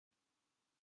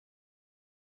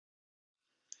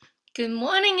Good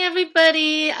morning,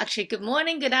 everybody. Actually, good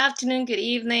morning, good afternoon, good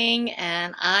evening.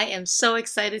 And I am so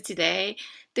excited today.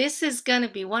 This is going to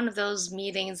be one of those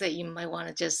meetings that you might want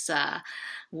to just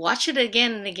watch it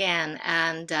again and again.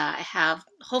 And I have,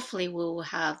 hopefully, we'll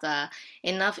have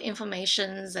enough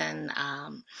informations and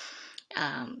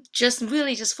just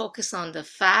really just focus on the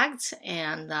facts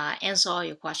and answer all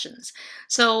your questions.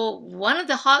 So one of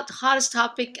the hottest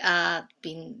topic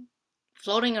been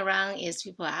floating around is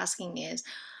people asking is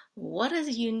what are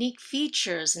the unique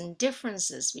features and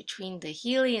differences between the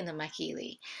Healy and the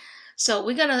MagHealy? So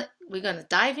we're gonna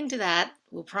dive into that.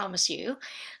 We'll promise you.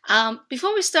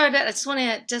 Before we start that, I just want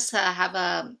to just have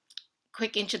a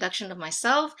quick introduction of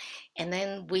myself, and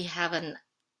then we have an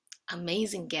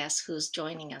amazing guest who's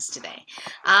joining us today.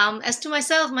 As to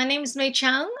myself, my name is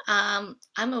Cheung.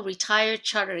 I'm a retired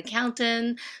chartered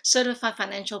accountant, certified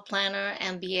financial planner,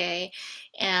 MBA,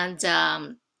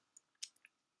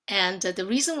 and the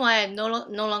reason why I no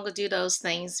longer do those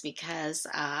things because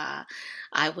I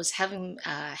was having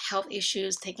health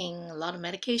issues, taking a lot of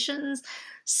medications.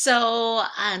 So,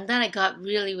 and then I got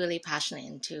really passionate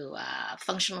into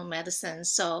functional medicine.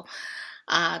 So,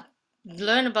 uh,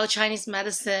 learn about Chinese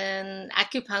medicine,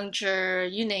 acupuncture,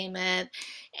 you name it,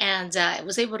 and I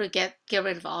was able to get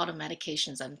rid of all the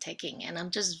medications I'm taking. And I'm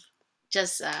just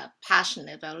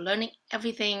passionate about learning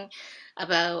everything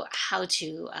about how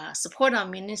to support our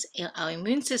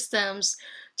immune systems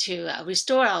to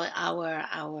restore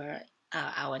our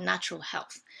natural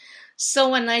health. So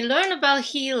when I learned about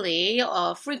Healy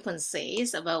or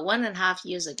frequencies about 1.5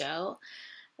 years ago,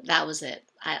 that was it.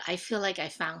 I feel like I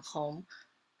found home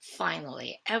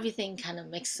finally. Everything kind of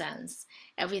makes sense.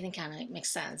 Everything kind of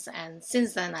makes sense. And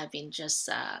since then, I've been just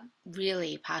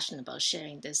really passionate about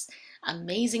sharing this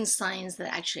amazing science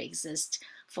that actually exists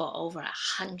for over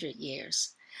 100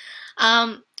 years.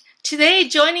 Um, Today,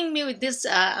 joining me with this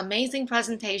amazing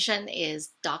presentation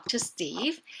is Dr.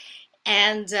 Steve.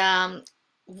 And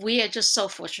we are just so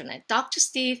fortunate. Dr.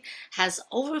 Steve has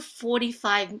over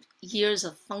 45 years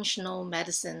of functional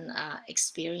medicine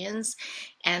experience,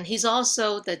 and he's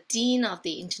also the Dean of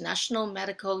the International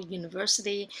Medical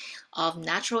University of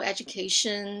Natural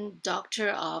Education, Director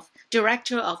of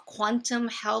Quantum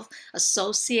Health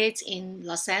Associates in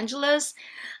Los Angeles,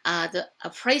 a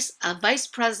Vice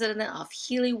President of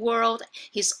Healy World.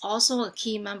 He's also a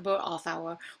key member of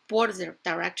our board of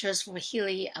directors for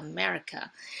Healy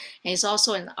America. And he's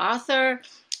also an author,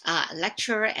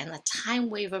 lecturer, and a time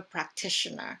waiver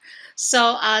practitioner.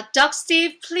 So, Doc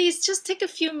Steve, please just take a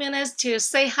few minutes to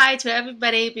say hi to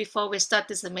everybody before we start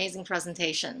this amazing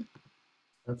presentation.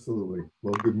 Absolutely.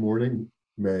 Well, good morning,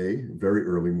 May. Very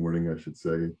early morning, I should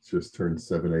say. It's just turned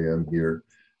 7 a.m. here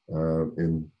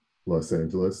in Los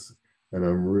Angeles. And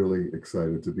I'm really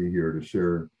excited to be here to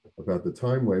share about the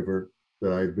time waiver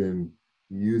that I've been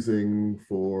using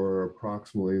for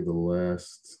approximately the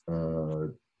last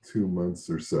 2 months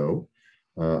or so.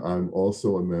 I'm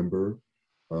also a member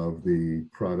of the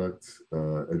product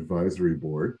advisory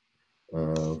board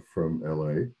from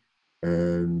LA.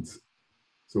 And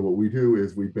so what we do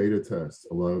is we beta test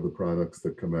a lot of the products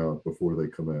that come out before they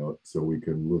come out so we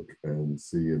can look and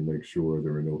see and make sure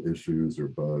there are no issues or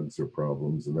bugs or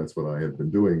problems. And that's what I have been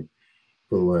doing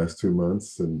for the last 2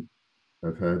 months. And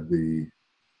I've had the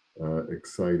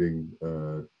exciting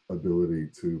ability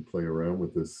to play around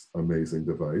with this amazing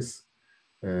device.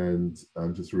 And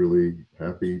I'm just really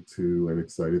happy to and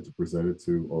excited to present it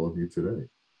to all of you today.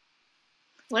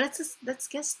 Well, let's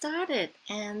get started.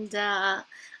 And I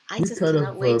We just kind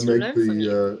cannot of wait to make learn from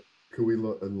you. can we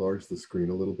enlarge the screen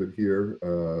a little bit here?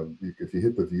 If you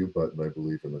hit the view button, I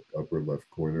believe in the upper left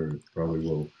corner, it probably Okay,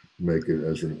 will make it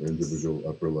as try an this. individual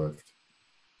upper left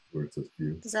where it says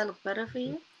view. Does that look better for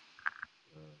you?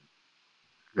 Um,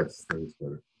 yes, that is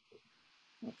better.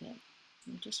 Okay,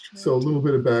 I'm just So trying a to. little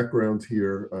bit of background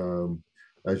here.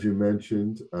 As you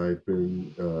mentioned, I've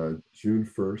been June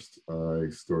 1st,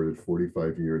 I started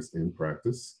 45 years in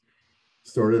practice.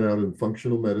 Started out in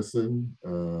functional medicine,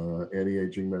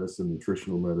 anti-aging medicine,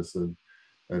 nutritional medicine,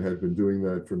 and had been doing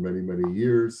that for many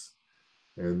years.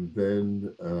 And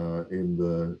then in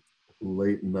the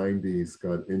late 90s,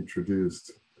 got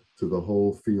introduced to the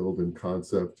whole field and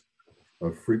concept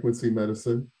of frequency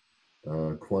medicine,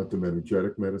 quantum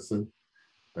energetic medicine,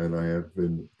 and I have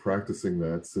been practicing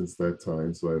that since that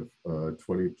time. So I have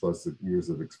 20 plus years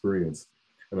of experience.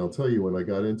 And I'll tell you, when I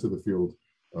got into the field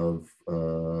of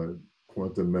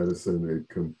quantum medicine,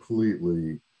 it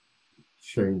completely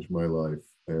changed my life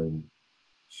and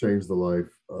changed the life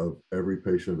of every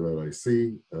patient that I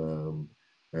see.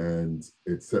 And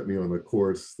it set me on a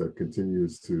course that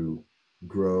continues to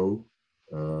grow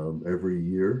every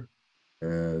year.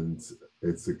 and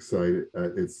it's excited.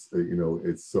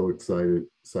 It's so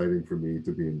exciting for me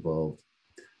to be involved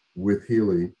with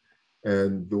Healy.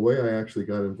 And the way I actually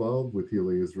got involved with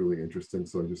Healy is really interesting.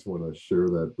 So I just want to share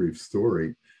that brief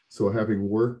story. So, having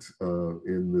worked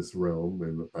in this realm,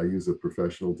 and I use a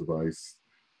professional device,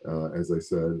 as I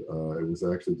said, it was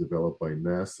actually developed by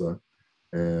NASA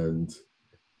and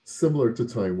similar to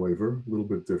Time Waver, a little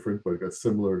bit different, but got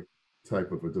similar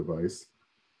type of a device.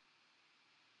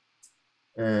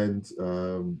 And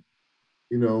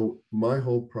my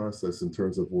whole process in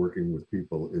terms of working with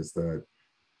people is that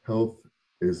health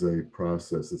is a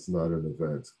process, it's not an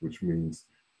event, which means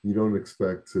you don't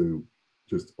expect to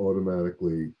just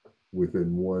automatically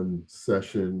within one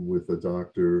session with a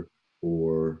doctor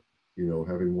or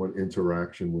having one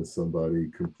interaction with somebody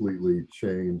completely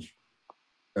change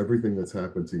everything that's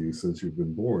happened to you since you've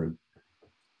been born,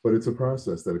 but it's a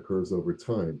process that occurs over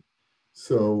time.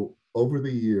 So over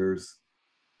the years,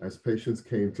 as patients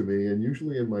came to me, and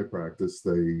usually in my practice,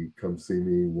 they come see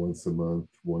me once a month,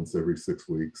 once every 6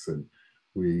 weeks, and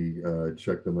we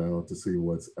check them out to see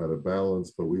what's out of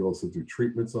balance. But we also do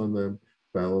treatments on them,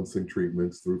 balancing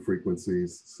treatments through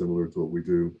frequencies, similar to what we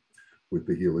do with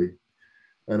the Healy.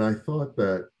 And I thought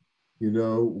that,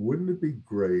 wouldn't it be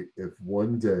great if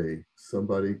one day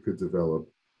somebody could develop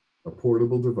a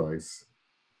portable device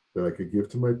that I could give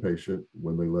to my patient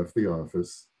when they left the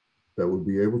office that would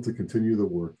be able to continue the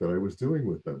work that I was doing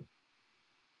with them.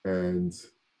 And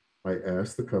I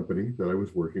asked the company that I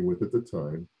was working with at the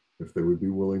time if they would be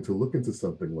willing to look into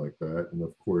something like that. And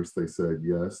of course, they said,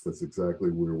 yes, that's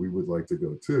exactly where we would like to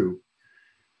go to.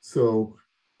 So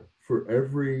for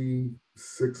every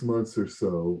 6 months or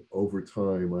so over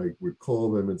time, I would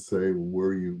call them and say, where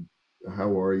are you,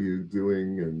 how are you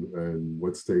doing, and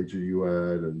what stage are you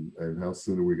at, and how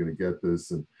soon are we going to get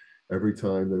this? And every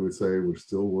time they would say, we're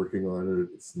still working on it.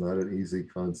 It's not an easy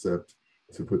concept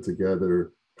to put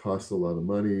together, costs a lot of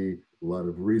money, a lot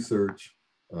of research.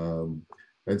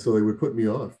 And so they would put me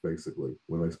off basically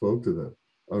when I spoke to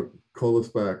them. Call us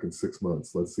back in 6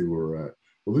 months. Let's see where we're at.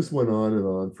 Well, this went on and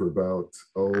on for about,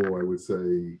 I would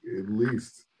say at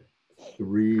least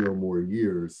 3 or more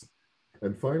years.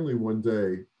 And finally, one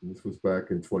day, and this was back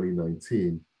in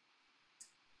 2019,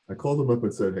 I called them up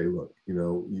and said, hey, look,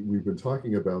 we've been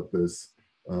talking about this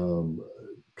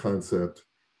concept,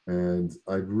 and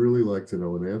I'd really like to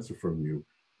know an answer from you.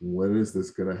 When is this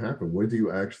going to happen? When do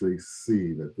you actually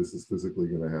see that this is physically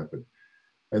going to happen?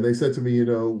 And they said to me,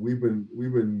 we've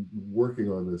been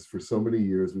working on this for so many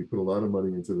years. We put a lot of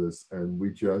money into this, and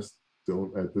we just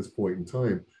don't, at this point in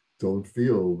time, don't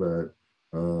feel that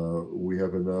we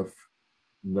have enough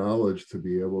knowledge to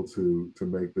be able to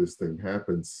make this thing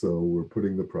happen. So we're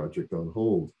putting the project on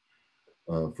hold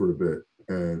for a bit.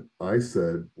 And I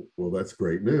said, well, that's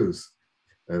great news.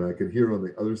 And I could hear on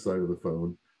the other side of the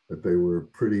phone that they were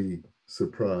pretty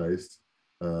surprised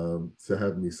to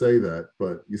have me say that.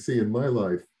 But you see, in my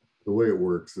life, the way it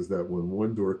works is that when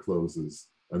one door closes,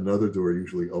 another door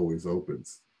usually always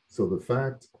opens. So the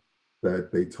fact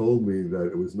that they told me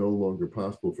that it was no longer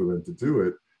possible for them to do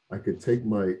it, I could take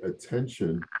my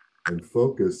attention and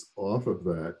focus off of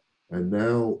that and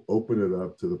now open it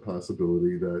up to the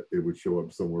possibility that it would show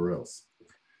up somewhere else.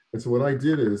 And so what I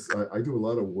did is I do a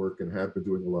lot of work and have been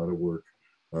doing a lot of work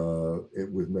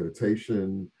with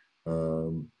meditation,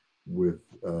 with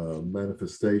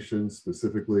manifestation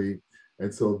specifically.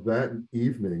 And so that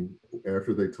evening,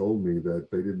 after they told me that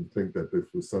they didn't think that this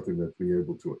was something that be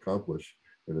able to accomplish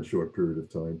in a short period of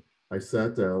time, I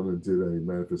sat down and did a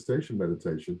manifestation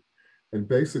meditation. And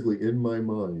basically, in my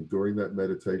mind, during that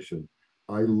meditation,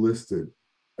 I listed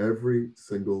every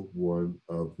single one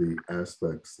of the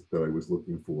aspects that I was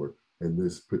looking for in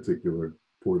this particular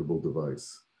portable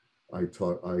device. I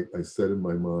said in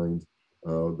my mind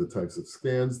the types of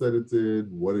scans that it did,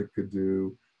 what it could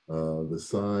do, the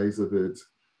size of it.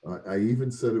 I even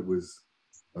said it was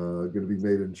going to be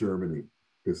made in Germany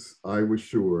because I was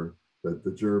sure that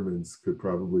the Germans could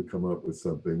probably come up with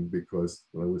something, because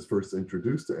when I was first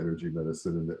introduced to energy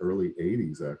medicine in the early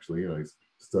 80s, actually, and I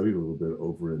studied a little bit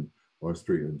over in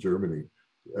Austria and Germany,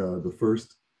 the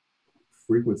first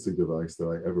frequency device that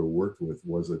I ever worked with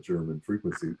was a German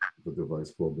frequency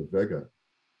device called the Vega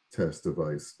test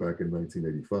device back in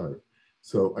 1985.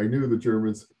 So I knew the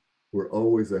Germans were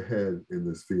always ahead in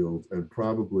this field, and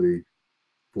probably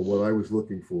for what I was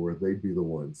looking for, they'd be the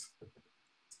ones.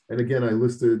 And again, I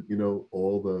listed,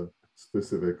 all the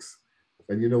specifics.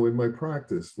 And, in my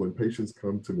practice, when patients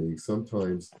come to me,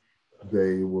 sometimes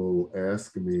they will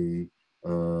ask me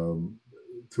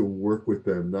to work with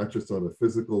them, not just on a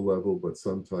physical level, but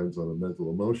sometimes on a mental,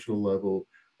 emotional level.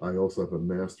 I also have a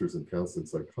master's in counseling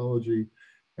psychology.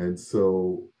 And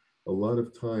so a lot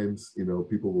of times,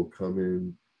 people will come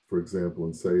in, for example,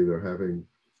 and say they're having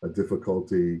a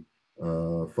difficulty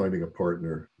finding a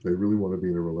partner. They really want to be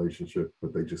in a relationship,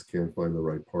 but they just can't find the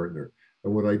right partner.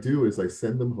 And what I do is I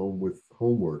send them home with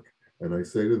homework, and I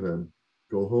say to them,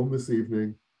 go home this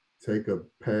evening, take a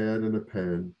pad and a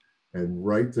pen, and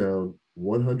write down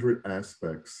 100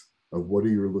 aspects of what are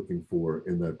you looking for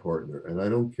in that partner. And I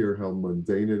don't care how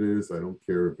mundane it is. I don't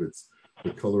care if it's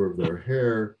the color of their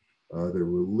hair, their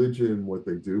religion, what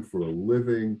they do for a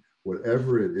living,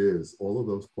 whatever it is, all of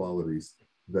those qualities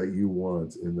that you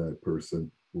want in that person,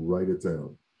 write it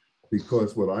down.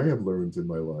 Because what I have learned in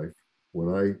my life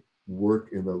when I work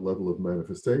in that level of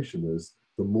manifestation is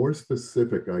the more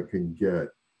specific I can get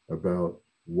about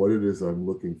what it is I'm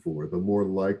looking for, the more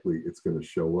likely it's going to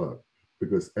show up.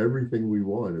 Because everything we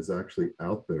want is actually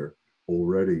out there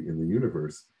already in the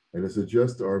universe. And it's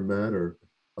just our matter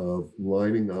of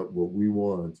lining up what we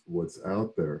want, what's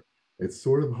out there. It's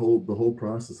sort of the whole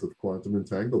process of quantum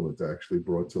entanglement actually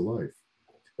brought to life.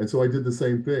 And so I did the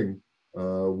same thing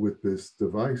with this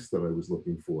device that I was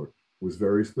looking for. It was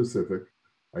very specific.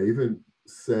 I even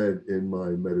said in my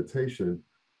meditation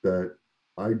that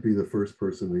I'd be the first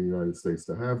person in the United States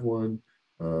to have one.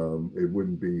 It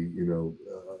wouldn't be,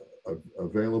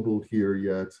 available here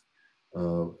yet.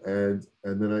 And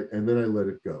then I let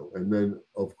it go. And then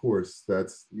of course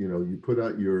that's you put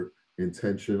out your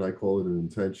intention. I call it an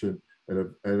intention.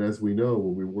 And as we know,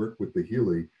 when we work with the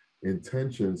Healy,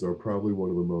 intentions are probably one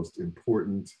of the most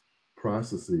important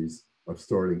processes of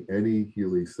starting any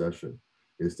Healy session,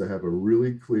 is to have a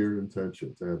really clear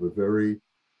intention, to have a very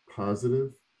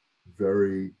positive,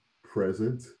 very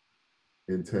present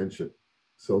intention.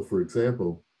 So for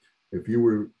example, if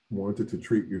you wanted to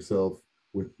treat yourself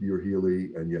with your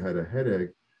Healy and you had a headache,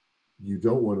 you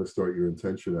don't want to start your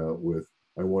intention out with,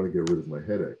 I want to get rid of my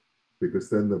headache, because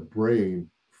then the brain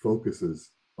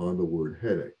focuses on the word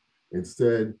headache.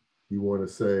 Instead, you want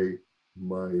to say,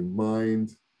 my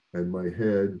mind and my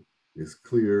head is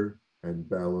clear and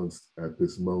balanced at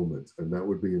this moment. And that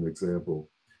would be an example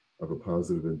of a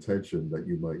positive intention that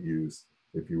you might use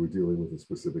if you were dealing with a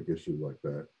specific issue like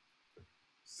that.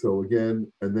 So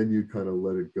again, and then you kind of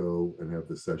let it go and have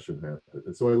the session happen.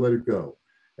 And so I let it go.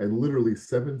 And literally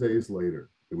 7 days later,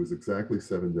 it was exactly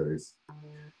 7 days.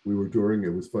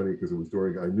 It was funny because it was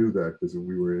during, I knew that because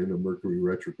we were in a Mercury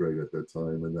retrograde at that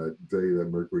time. And that day that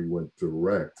Mercury went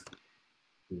direct,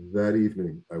 that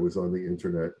evening, I was on the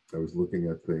internet. I was looking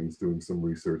at things, doing some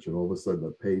research, and all of a sudden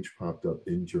a page popped up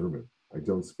in German. I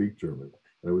don't speak German.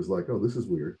 And I was like, oh, this is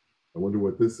weird. I wonder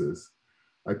what this is.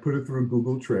 I put it through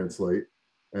Google Translate,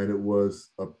 and it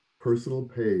was a personal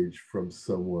page from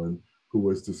someone who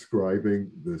was describing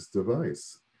this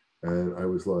device. And I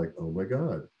was like, oh my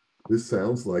God, this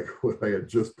sounds like what I had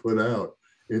just put out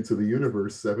into the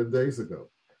universe 7 days ago.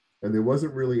 And there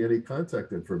wasn't really any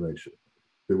contact information.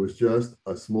 There was just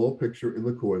a small picture in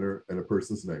the corner and a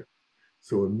person's name.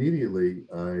 So immediately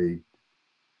I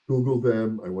Googled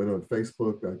them. I went on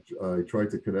Facebook. I tried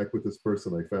to connect with this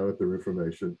person. I found out their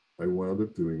information. I wound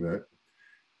up doing that.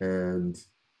 And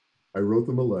I wrote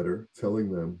them a letter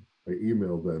telling them, I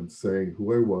emailed them saying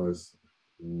who I was,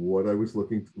 what I was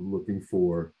looking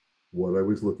for, what I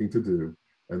was looking to do.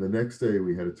 And the next day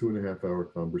we had a 2.5 hour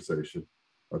conversation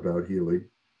about Healy.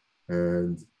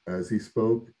 And as he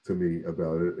spoke to me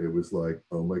about it, it was like,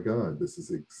 oh my God, this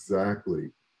is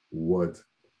exactly what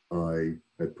I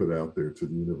had put out there to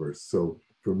the universe. So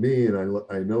for me, and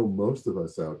I know most of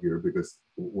us out here, because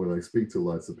when I speak to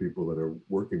lots of people that are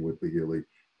working with the Healy,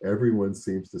 everyone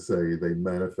seems to say they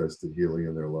manifested Healy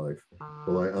in their life.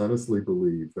 Well, I honestly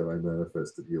believe that I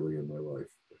manifested Healy in my life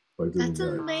by doing That's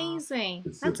that amazing.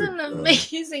 That's specific. an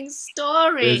amazing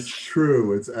story. It's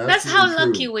true. It's That's absolutely how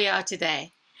lucky true. we are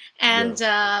today. Yeah.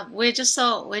 And we're just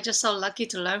so lucky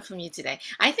to learn from you today.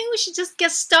 I think we should just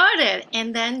get started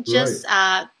and then Right. just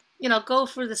go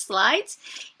through the slides.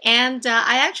 And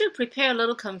I actually prepare a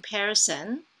little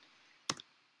comparison,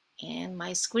 and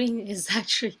my screen is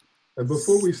actually. And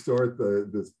before we start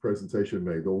this presentation,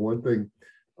 May, the one thing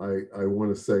I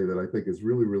want to say that I think is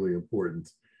really, really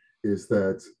important is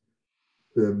that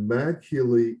the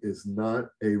MagHealy is not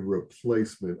a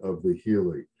replacement of the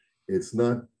Healy. It's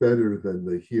not better than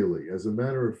the Healy. As a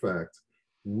matter of fact,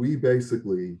 we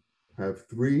basically have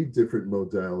 3 different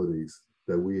modalities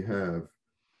that we have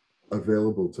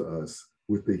available to us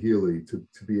with the Healy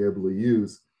to be able to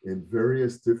use in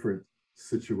various different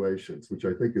situations, which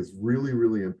I think is really,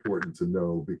 really important to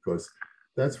know, because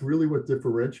that's really what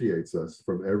differentiates us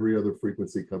from every other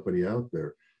frequency company out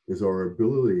there, is our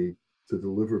ability to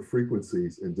deliver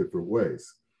frequencies in different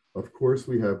ways. Of course,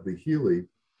 we have the Healy,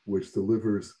 which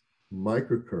delivers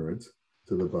microcurrent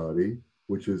to the body,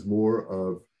 which is more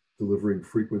of delivering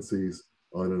frequencies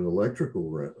on an electrical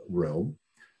realm.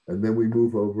 And then we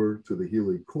move over to the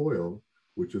Healy coil,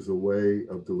 which is a way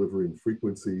of delivering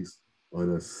frequencies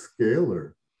on a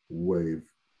scalar wave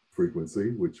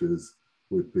frequency, which is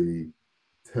with the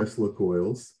Tesla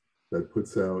coils that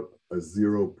puts out a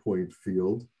 0 point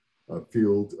field, a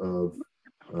field of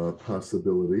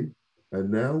possibility. And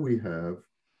now we have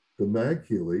the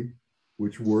MagHealy,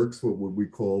 which works what we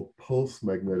call pulse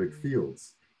magnetic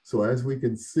fields. So as we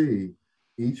can see,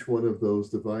 each one of those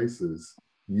devices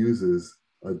uses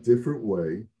a different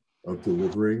way of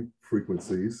delivering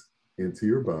frequencies into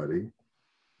your body.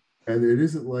 And it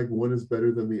isn't like one is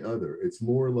better than the other. It's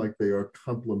more like they are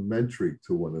complementary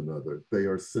to one another. They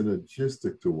are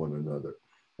synergistic to one another.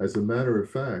 As a matter of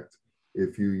fact,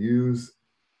 if you use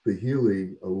the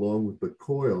Healy along with the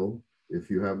coil, if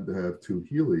you happen to have two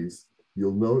Healys,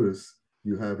 you'll notice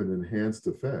you have an enhanced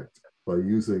effect by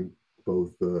using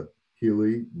both the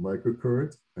Healy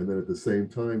microcurrent, and then at the same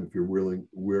time, if you're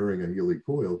wearing a Healy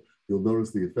coil, you'll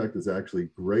notice the effect is actually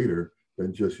greater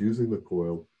than just using the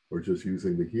coil or just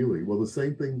using the Healy. Well, the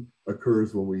same thing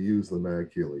occurs when we use the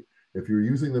MagHealy. If you're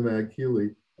using the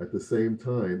MagHealy at the same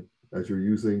time as you're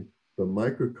using the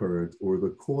microcurrent or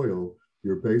the coil,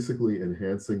 you're basically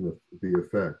enhancing the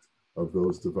effect of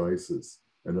those devices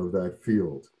and of that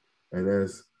field. And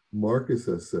as Marcus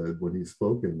has said when he's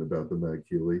spoken about the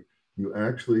MagHealy, you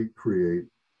actually create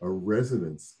a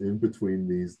resonance in between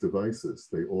these devices.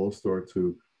 They all start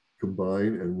to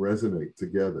combine and resonate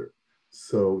together.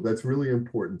 So that's really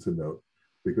important to note,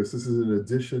 because this is an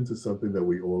addition to something that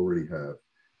we already have.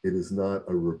 It is not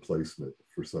a replacement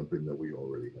for something that we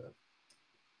already have.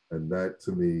 And that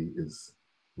to me is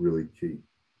really key.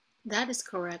 That is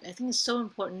correct. I think it's so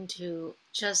important to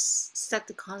just set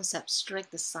the concept straight,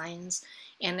 the science.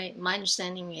 And my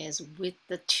understanding is with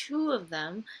the two of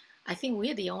them, I think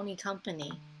we're the only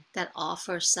company that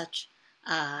offers such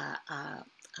a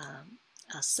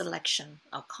selection,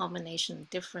 a combination of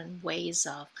different ways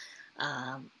of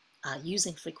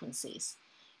using frequencies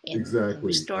in Exactly.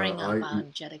 restoring our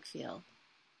bioenergetic field.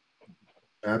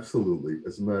 Absolutely.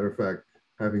 As a matter of fact,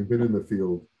 having been in the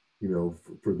field,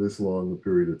 for this long a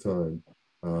period of time,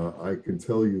 I can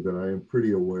tell you that I am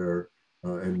pretty aware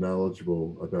and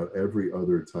knowledgeable about every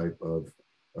other type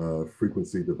of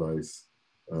frequency device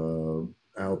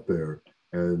out there.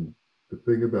 And the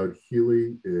thing about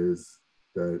Healy is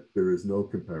that there is no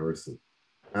comparison,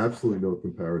 absolutely no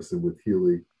comparison with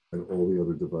Healy and all the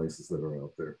other devices that are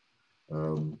out there.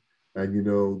 Um, and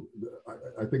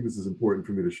I think this is important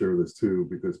for me to share this too,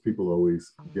 because people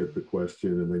always get the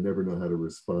question and they never know how to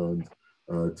respond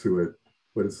to it.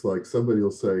 But it's like somebody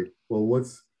will say, well,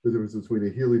 what's the difference between a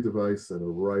Healy device and a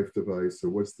Rife device? Or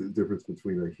what's the difference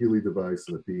between a Healy device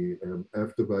and a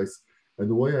PMF device? And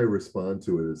the way I respond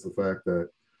to it is the fact that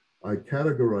I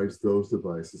categorize those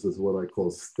devices as what I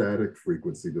call static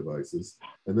frequency devices.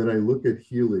 And then I look at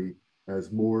Healy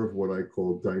as more of what I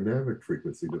call dynamic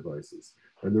frequency devices.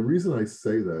 And the reason I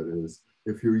say that is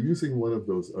if you're using one of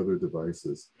those other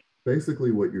devices,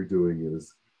 basically what you're doing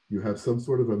is you have some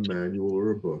sort of a manual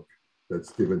or a book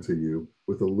that's given to you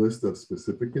with a list of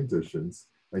specific conditions,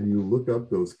 and you look up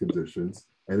those conditions,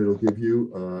 and it'll give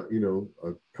you,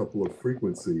 a couple of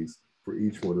frequencies for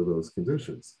each one of those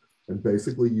conditions. And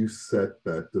basically you set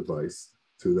that device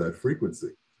to that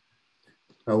frequency.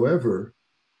 However,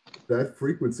 that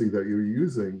frequency that you're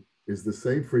using is the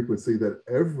same frequency that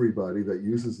everybody that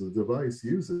uses the device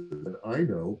uses. And I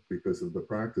know, because of the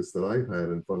practice that I've had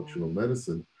in functional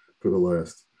medicine for the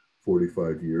last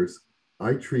 45 years,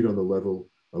 I treat on the level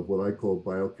of what I call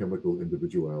biochemical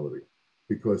individuality,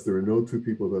 because there are no two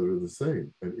people that are the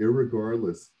same. And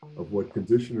irregardless of what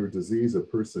condition or disease a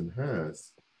person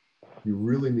has, you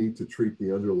really need to treat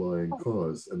the underlying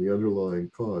cause. And the underlying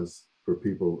cause for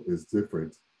people is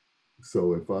different.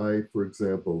 So if I, for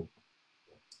example,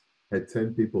 had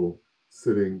 10 people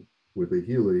sitting with a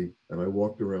Healy and I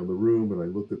walked around the room and I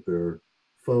looked at their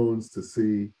phones to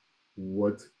see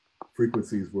what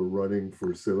frequencies were running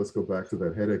for, say, let's go back to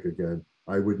that headache again,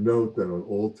 I would note that on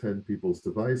all 10 people's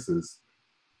devices,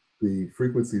 the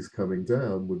frequencies coming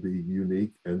down would be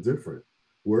unique and different.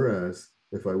 Whereas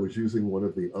if I was using one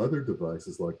of the other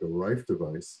devices, like a Rife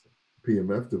device,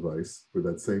 PMF device for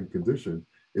that same condition,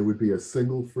 it would be a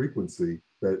single frequency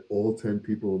that all 10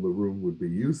 people in the room would be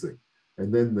using.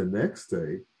 And then the next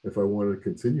day, if I wanted to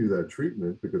continue that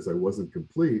treatment because I wasn't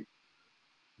complete,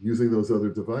 using those other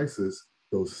devices,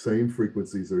 those same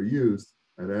frequencies are used.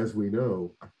 And as we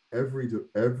know,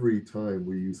 every time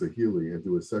we use a Healy and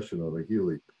do a session on a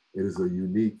Healy, It is a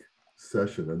unique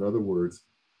session. In other words,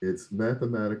 it's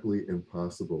mathematically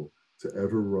impossible to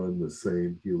ever run the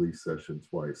same Healy session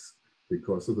twice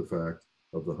because of the fact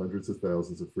of the hundreds of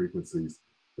thousands of frequencies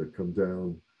that come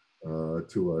down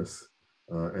to us,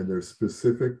 and they're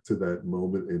specific to that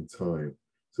moment in time.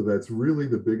 So that's really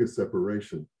the biggest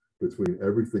separation between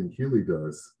everything Healy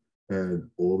does and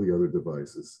all the other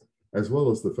devices, as well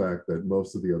as the fact that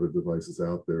most of the other devices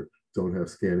out there don't have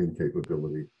scanning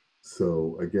capability.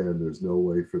 So again, there's no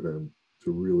way for them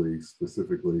to really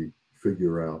specifically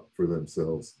figure out for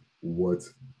themselves what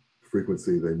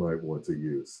frequency they might want to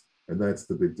use. And that's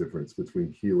the big difference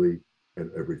between Healy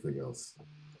and everything else.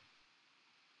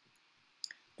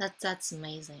 That's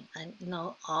amazing. And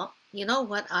you know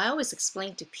what I always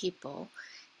explain to people,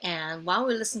 and while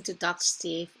we listen to Dr.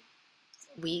 Steve,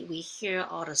 we hear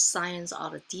all the science, all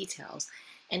the details,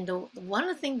 and the one of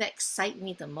the things that excite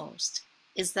me the most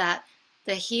is that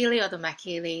the Healy or the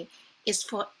MagHealy is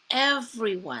for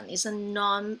everyone. It's a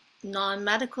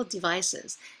non-medical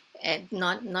devices and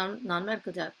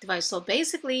non-medical device. So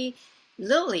basically,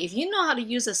 literally, if you know how to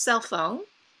use a cell phone,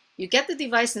 you get the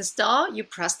device installed, you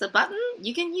press the button,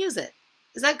 you can use it.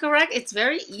 Is that correct? It's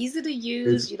very easy to It's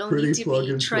use. You don't need pretty to plug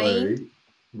be and trained. play,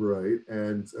 right?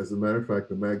 And as a matter of fact,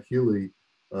 the MagHealy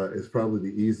is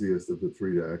probably the easiest of the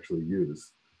three to actually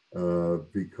use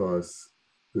because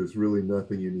there's really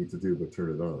nothing you need to do but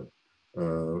turn it on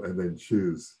and then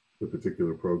choose the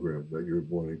particular program that you're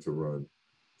wanting to run.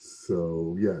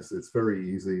 So yes, it's very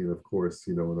easy. And of course,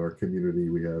 in our community,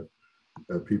 we have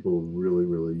people really,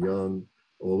 really young,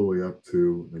 all the way up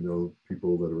to, I know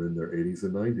people that are in their 80s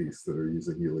and 90s that are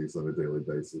using Healys on a daily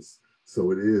basis.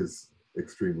 So it is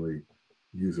extremely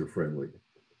user friendly.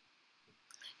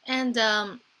 And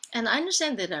and I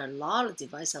understand that there are a lot of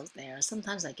devices out there.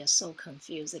 Sometimes I get so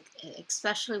confused,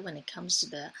 especially when it comes to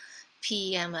the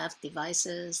PEMF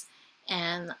devices.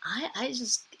 And I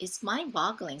just, it's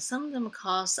mind-boggling. Some of them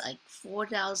cost like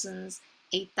 $4,000,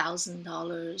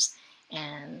 $8,000,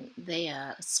 and they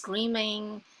are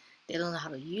screaming. They don't know how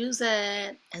to use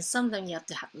it. And some of them you have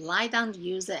to lie down to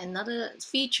use it. And other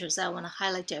features I want to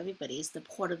highlight to everybody is the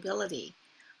portability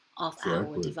of our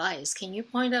Exactly. device. Can you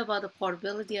point out about the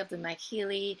portability of the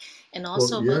MagHealy and Well,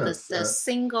 also about yes, the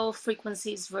single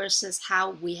frequencies versus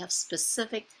how we have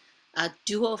specific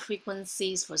dual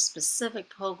frequencies for specific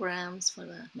programs for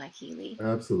the MagHealy?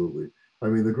 absolutely. I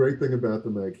mean, the great thing about the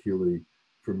MagHealy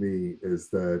for me is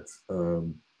that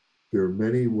there are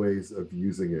many ways of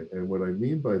using it. And what I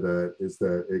mean by that is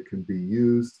that it can be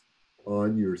used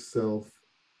on yourself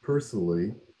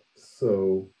personally.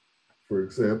 So, for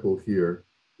example, here,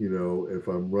 if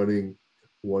I'm running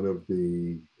one of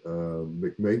the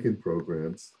McMakin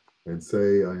programs and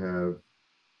say I have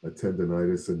a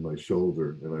tendonitis in my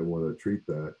shoulder and I want to treat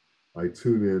that, I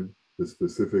tune in the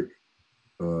specific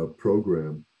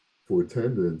program for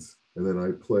tendons, and then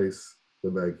I place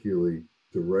the MagHealy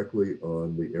directly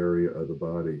on the area of the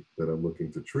body that I'm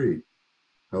looking to treat.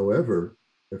 However,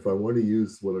 if I want to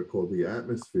use what are called the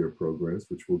atmosphere programs,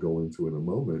 which we'll go into in a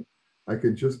moment, I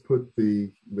can just put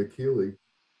the MagHealy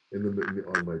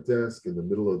on my desk in the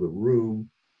middle of the room,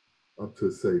 up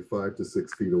to say 5 to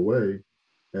 6 feet away,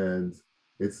 and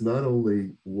it's not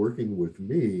only working with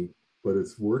me, but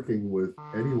it's working with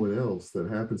anyone else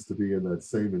that happens to be in that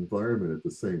same environment at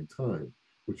the same time,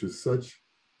 which is such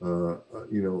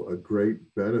a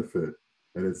great benefit.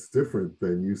 And it's different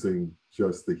than using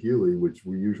just the Healy, which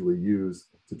we usually use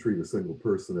to treat a single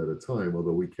person at a time,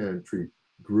 although we can treat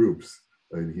groups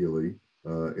in Healy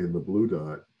in the blue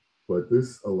dot. But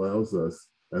this allows us,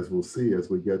 as we'll see as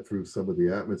we get through some of the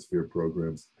atmosphere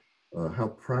programs, how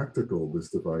practical this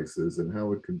device is and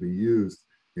how it can be used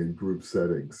in group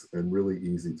settings and really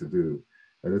easy to do.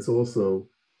 And it's also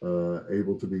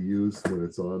able to be used when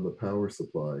it's on the power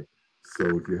supply.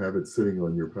 So if you have it sitting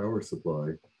on your power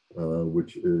supply,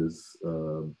 which is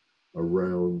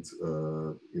around,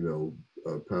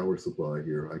 power supply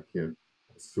here, I can't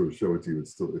sort of show it to you.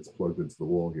 It's plugged into the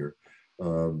wall here.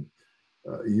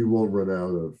 You won't run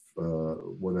out of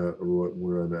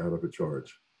run out of a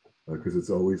charge because it's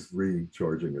always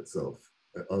recharging itself.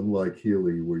 Unlike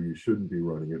Healy, where you shouldn't be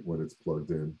running it when it's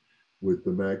plugged in, with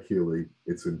the MagHealy,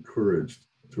 it's encouraged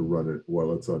to run it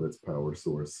while it's on its power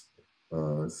source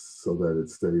so that it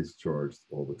stays charged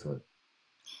all the time.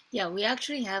 Yeah, we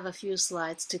actually have a few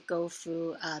slides to go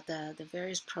through the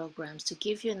various programs to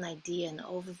give you an idea, an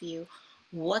overview,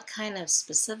 what kind of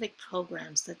specific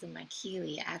programs that the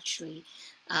MagHealy actually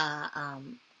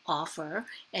offer.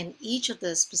 And each of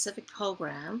the specific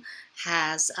program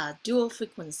has dual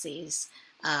frequencies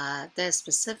that are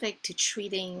specific to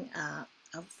treating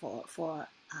for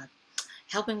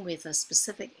helping with a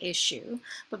specific issue.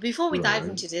 But before we dive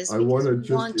Right. into this, I want because to we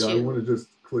just want yeah, I want to, to just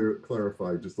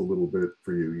clarify just a little bit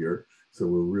for you here. So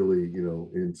we're really,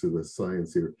 into the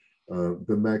science here.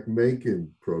 The McMakin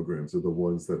programs are the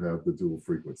ones that have the dual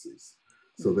frequencies.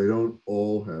 So they don't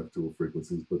all have dual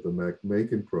frequencies, but the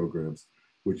McMakin programs,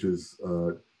 which is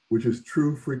uh, which is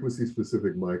true frequency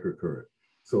specific microcurrent.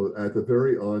 So at the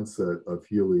very onset of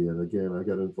Healy, and again, I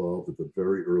got involved at the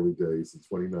very early days in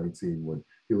 2019 when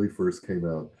Healy first came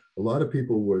out. A lot of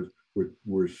people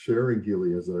were sharing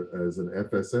Healy as an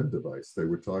FSM device. They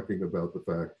were talking about the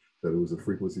fact that it was a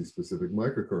frequency specific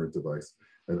microcurrent device.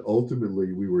 And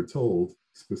ultimately, we were told,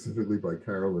 specifically by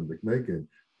Carolyn McMakin,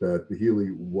 that the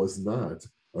Healy was not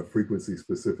a frequency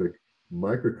specific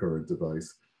microcurrent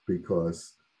device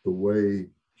because the way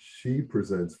she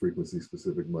presents frequency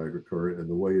specific microcurrent and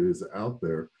the way it is out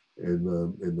there in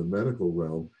the medical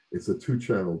realm, it's a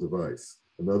two-channel device.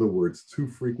 In other words, two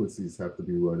frequencies have to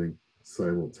be running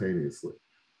simultaneously.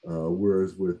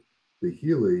 Whereas with the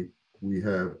Healy, we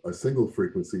have a single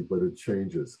frequency, but it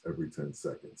changes every 10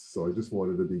 seconds. So I just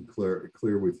wanted to be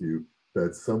clear with you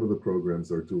that some of the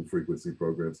programs are dual frequency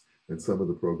programs and some of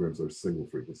the programs are single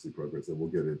frequency programs. And we'll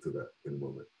get into that in a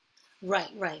moment. right,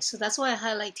 right. So that's why I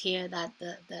highlight here that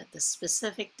the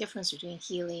specific difference between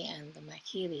Healy and the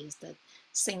MagHealy is the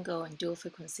single and dual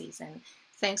frequencies. And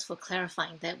thanks for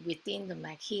clarifying that within the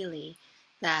MagHealy,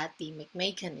 that the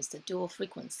McMakin is the dual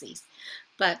frequencies.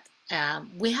 But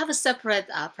we have a separate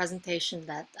presentation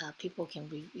that people can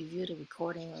review the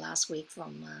recording last week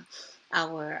from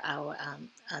our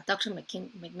Dr.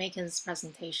 McMakin's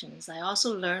presentations. I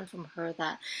also learned from her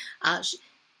that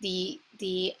the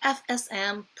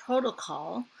FSM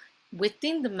protocol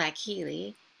within the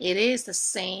MagHealy, it is the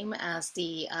same as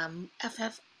the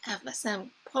FSM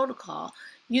protocol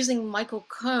using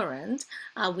microcurrent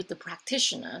with the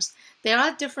practitioners. There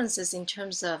are differences in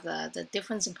terms of the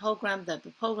difference in program, the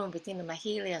program within the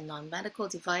MagHealy and non-medical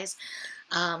device.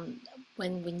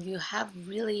 When you have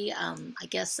really, I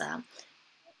guess,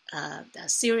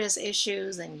 serious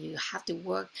issues and you have to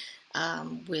work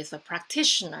with a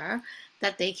practitioner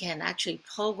that they can actually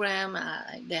program.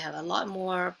 They have a lot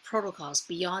more protocols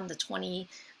beyond the 20,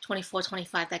 24,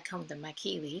 25 that come with the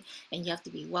MagHealy, and you have to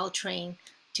be well trained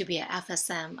to be an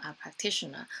FSM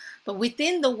practitioner. But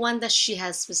within the one that she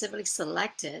has specifically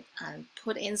selected and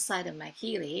put inside the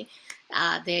MagHealy,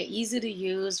 they're easy to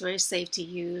use, very safe to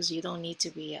use. You don't need to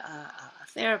be a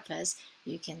therapist.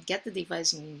 You can get the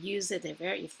device and use it. They're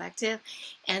very effective.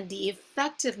 And the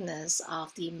effectiveness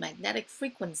of the magnetic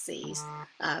frequencies,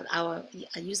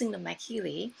 using the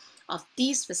MagHealy of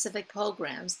these specific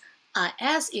programs are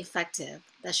as effective,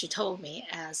 that she told me,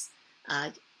 as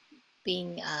uh,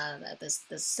 being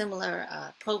the similar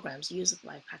programs used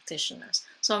by practitioners.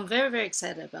 So I'm very, very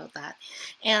excited about that.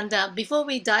 And before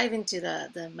we dive into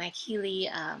the MagHealy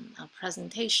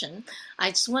presentation, I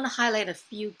just want to highlight a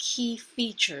few key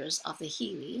features of the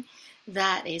Healy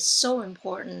that is so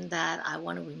important that I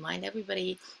want to remind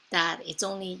everybody that it's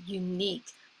only unique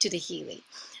to the Healy.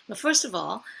 But first of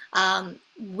all,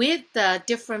 with the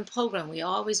different program, we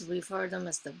always refer them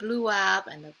as the blue app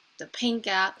and the pink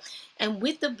app. And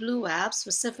with the blue app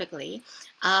specifically,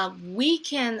 we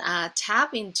can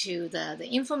tap into the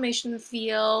information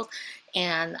field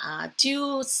and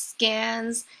do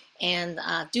scans and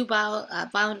do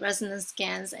bioresonance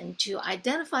scans and to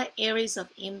identify areas of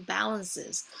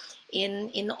imbalances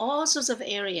in all sorts of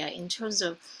area in terms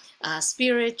of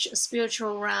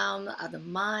spiritual realm, the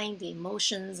mind, the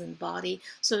emotions, and body.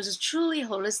 So it's a truly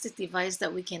holistic device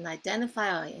that we can identify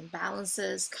our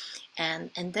imbalances,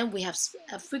 and then we have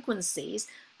frequencies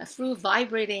through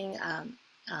vibrating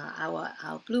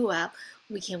our blue app.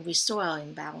 We can restore our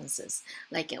imbalances.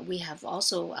 Like we have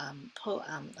also a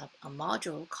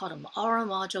module called an aura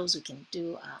modules. We can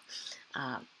do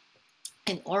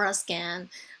an aura scan,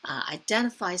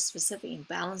 identify specific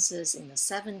imbalances in the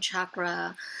seventh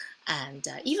chakra, and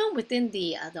even within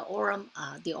the aura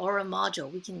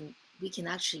module, we can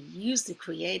actually use to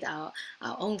create our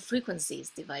own frequencies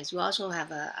device. We also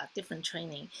have a different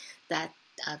training that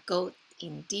go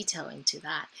in detail into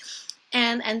that.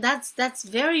 And that's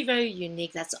very, very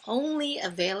unique. That's only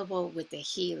available with the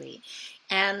Healy.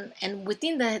 And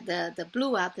within the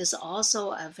Blue app, there's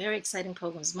also a very exciting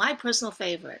program. It's my personal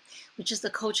favorite, which is the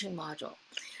coaching module.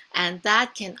 And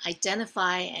that can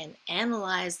identify and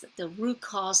analyze the root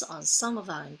cause on some of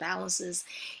our imbalances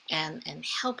and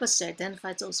help us to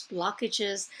identify those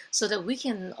blockages so that we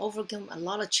can overcome a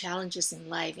lot of challenges in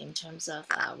life in terms of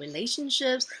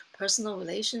relationships, personal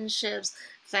relationships,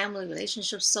 family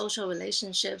relationships, social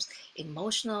relationships,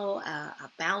 emotional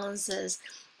balances,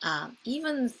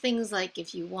 Even things like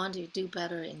if you want to do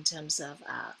better in terms of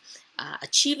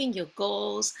achieving your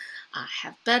goals,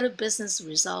 have better business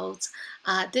results,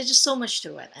 there's just so much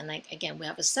to it. And like, again, we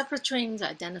have a separate training to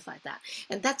identify that.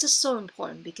 And that's just so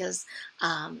important because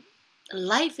um,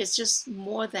 life is just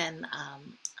more than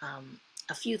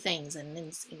a few things, and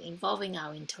it's involving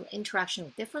our interaction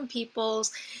with different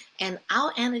peoples, and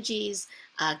our energies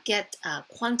get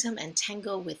quantum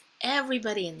entangled with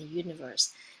everybody in the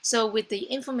universe. So with the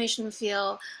information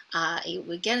field,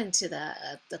 we get into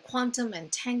the quantum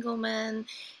entanglement,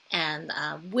 and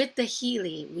with the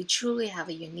Healy, we truly have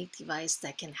a unique device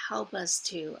that can help us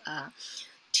to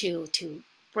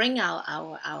bring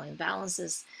our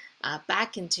imbalances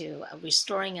back into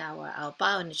restoring our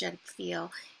bioenergetic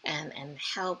field, and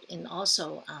help in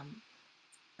also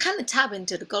kind of tap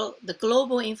into the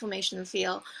global information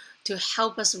field to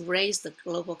help us raise the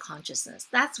global consciousness.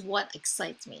 That's what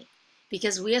excites me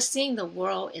because we are seeing the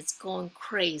world is going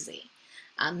crazy.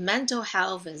 Mental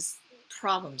health is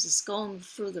problems is going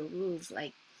through the roof.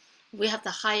 Like we have the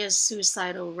highest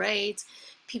suicidal rates.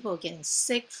 People are getting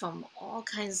sick from all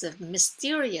kinds of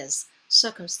mysterious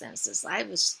circumstances. I'm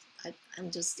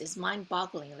just, it's mind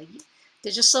boggling. Like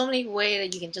there's just so many ways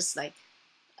that you can just like,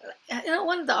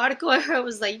 one of the article I heard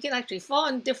was like you can actually fall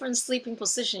in different sleeping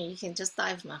position. You can just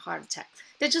die from a heart attack.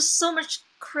 There's just so much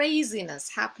craziness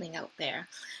happening out there,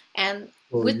 and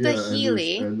Well, with the yeah,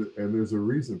 Healy, and there's a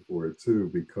reason for it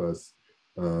too, because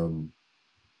um,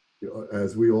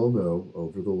 as we all know,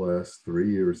 over the last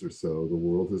 3 years or so, the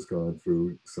world has gone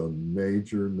through some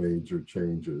major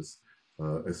changes,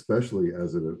 especially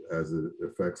as it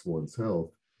affects one's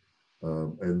health.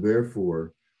 And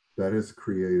therefore, that has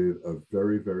created a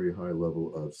very high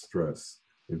level of stress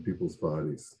in people's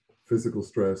bodies: physical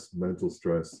stress, mental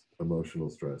stress, emotional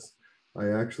stress. I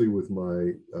actually, with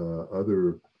my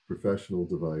other professional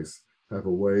device, have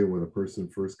a way when a person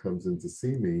first comes in to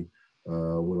see me,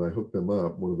 when I hook them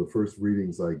up, one of the first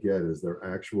readings I get is their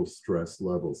actual stress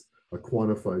levels, a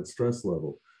quantified stress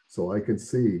level. So I can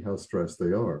see how stressed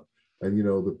they are. And,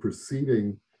 the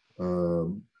preceding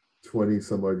um, 20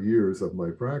 some odd years of my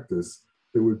practice,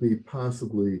 there would be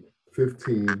possibly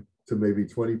 15 to maybe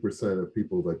 20% of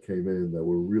people that came in that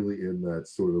were really in that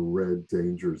sort of red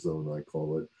danger zone, I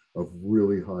call it, of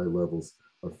really high levels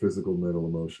of physical, mental,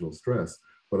 emotional stress.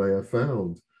 But I have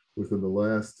found within the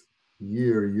last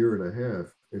year and a half,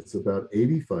 it's about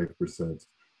 85%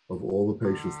 of all the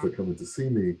patients that come in to see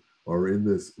me are in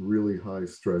this really high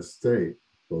stress state,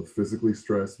 both physically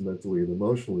stressed, mentally, and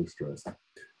emotionally stressed.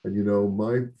 And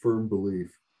my firm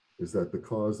belief is that the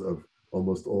cause of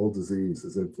almost all disease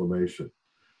is inflammation,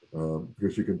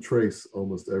 because you can trace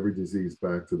almost every disease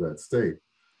back to that state.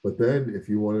 But then, if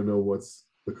you want to know what's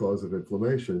the cause of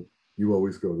inflammation, you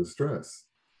always go to stress.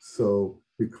 So,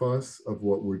 because of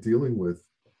what we're dealing with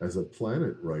as a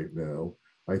planet right now,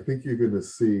 I think you're going to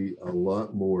see a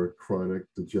lot more chronic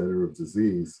degenerative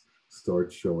disease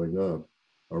start showing up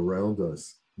around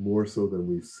us, more so than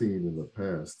we've seen in the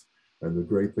past. And the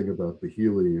great thing about the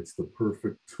Healy, it's the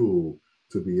perfect tool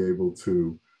to be able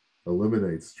to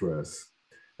eliminate stress.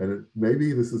 And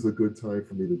maybe this is a good time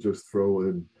for me to just throw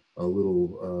in a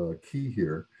little key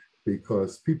here,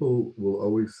 because people will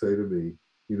always say to me,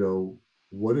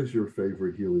 what is your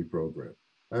favorite Healy program?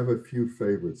 I have a few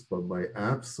favorites, but my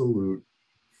absolute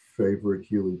favorite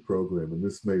Healy program, and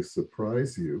this may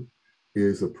surprise you,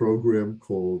 is a program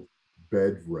called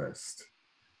Bed Rest.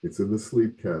 It's in the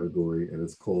sleep category and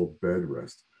it's called Bed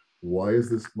Rest. Why is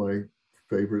this my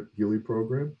favorite Healy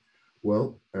program?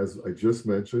 Well, as I just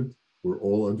mentioned, we're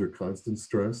all under constant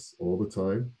stress all the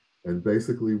time. And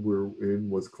basically, we're in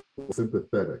what's called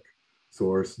sympathetic. So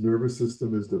our nervous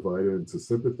system is divided into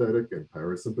sympathetic and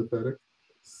parasympathetic.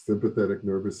 Sympathetic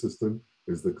nervous system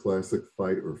is the classic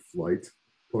fight or flight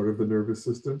part of the nervous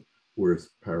system,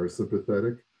 whereas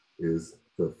parasympathetic is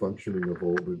the functioning of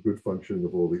all the good functioning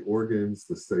of all the organs,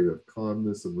 the state of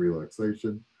calmness and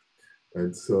relaxation.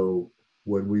 And so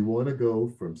when we want to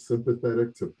go from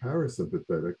sympathetic to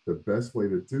parasympathetic, the best way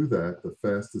to do that, the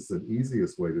fastest and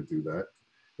easiest way to do that,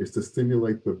 is to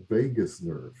stimulate the vagus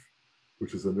nerve,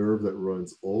 which is a nerve that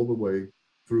runs all the way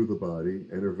through the body,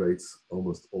 innervates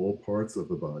almost all parts of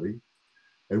the body.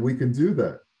 And we can do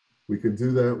that. We can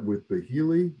do that with the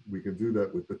Healy. We can do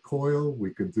that with the coil.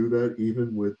 We can do that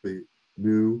even with the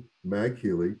new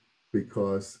MagHealy,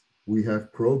 because we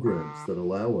have programs that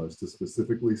allow us to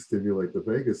specifically stimulate the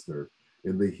vagus nerve.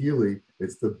 In the Healy,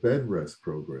 it's the bed rest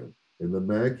program. In the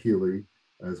MagHealy,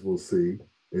 as we'll see,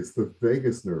 it's the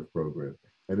vagus nerve program.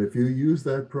 And if you use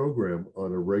that program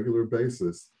on a regular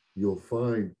basis, you'll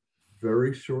find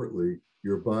very shortly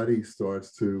your body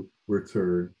starts to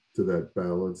return to that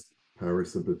balanced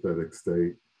parasympathetic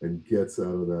state and gets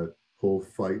out of that whole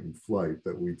fight and flight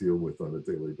that we deal with on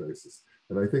a daily basis.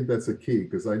 And I think that's a key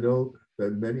because I know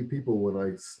that many people, when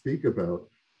I speak about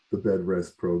the bed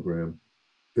rest program,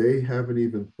 they haven't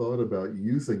even thought about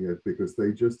using it because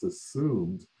they just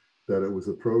assumed that it was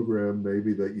a program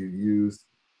maybe that you used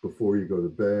before you go to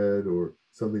bed or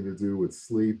something to do with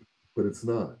sleep, but it's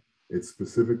not. It's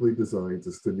specifically designed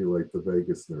to stimulate the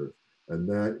vagus nerve. And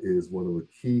that is one of the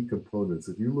key components.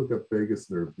 If you look up vagus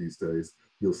nerve these days,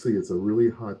 you'll see it's a really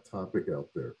hot topic out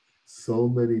there. So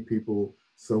many people,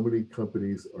 so many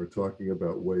companies are talking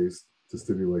about ways to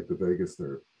stimulate the vagus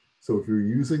nerve. So if you're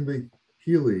using the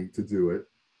Healy to do it,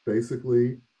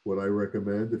 basically what I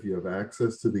recommend, if you have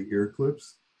access to the ear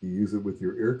clips, you use it with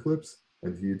your ear clips.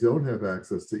 And if you don't have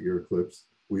access to ear clips,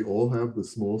 we all have the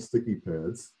small sticky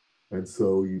pads. And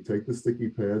so you take the sticky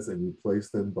pads and you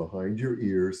place them behind your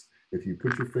ears. If you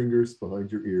put your fingers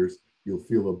behind your ears, you'll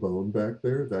feel a bone back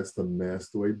there. That's the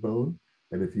mastoid bone.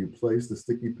 And if you place the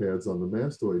sticky pads on the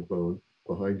mastoid bone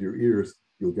behind your ears,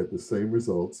 you'll get the same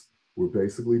results. We're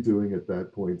basically doing at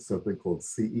that point something called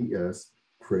CES,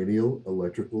 cranial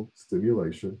electrical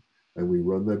stimulation, and we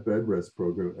run that bed rest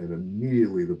program, and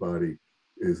immediately the body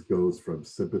goes from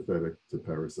sympathetic to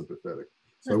parasympathetic.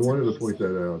 So I That's wanted to point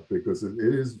amazing. that out because it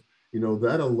is,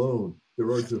 that alone, there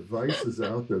are devices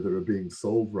out there that are being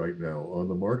sold right now on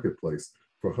the marketplace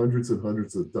for hundreds and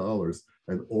hundreds of dollars,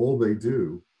 and all they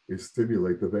do is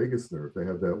stimulate the vagus nerve. They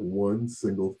have that one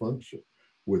single function.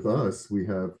 With us, we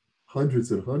have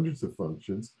hundreds and hundreds of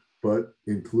functions, but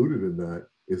included in that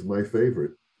is my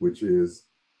favorite, which is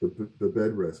the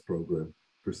bed rest program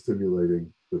for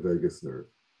stimulating the vagus nerve.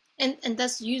 And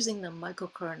that's using the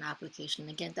microcurrent application.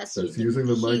 Again, that's That's unique using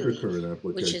to the Healy, microcurrent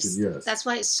which application, is yes. that's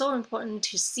why it's so important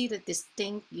to see the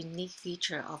distinct, unique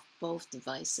feature of both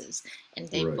devices, and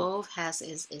they Right. both has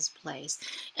its place.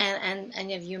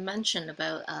 And if you mentioned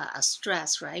about a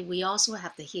stress, right? We also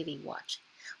have the Healy watch,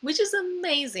 which is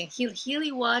amazing.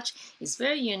 Healy watch is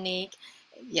very unique.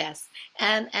 Yes,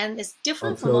 and it's I'll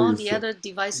different from tell all you the so. other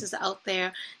devices out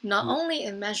there. Not only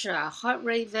it measure our heart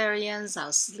rate variance,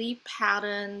 our sleep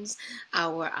patterns,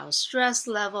 our stress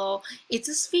level. It's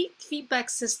just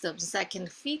feedback systems that can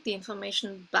feed the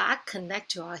information back, connect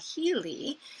to our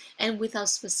Healy, and with our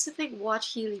specific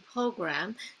Watch Healy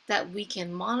program that we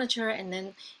can monitor and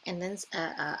then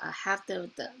have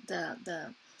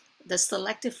the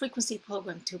selective frequency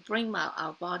program to bring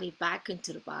our body back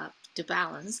into to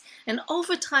balance. And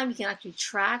over time, you can actually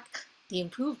track the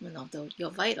improvement of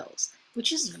your vitals,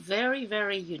 which is very,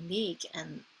 very unique.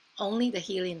 And only the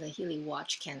Healy and the Healy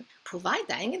watch can provide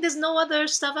that. And there's no other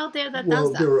stuff out there that does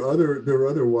Well, that. there are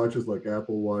other watches like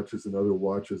Apple watches and other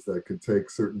watches that can take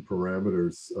certain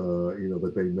parameters,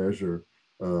 that they measure.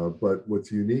 But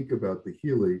what's unique about the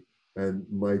Healy and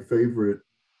my favorite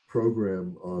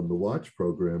program on the watch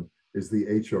program is the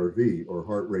HRV, or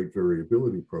heart rate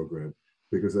variability program,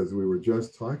 because as we were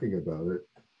just talking about it,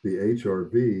 the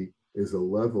HRV is a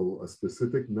level, a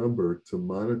specific number to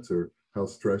monitor how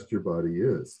stressed your body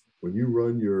is. When you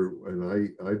run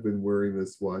I've been wearing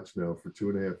this watch now for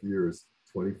 2.5 years,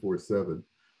 24/7,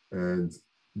 and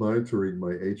monitoring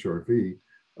my HRV,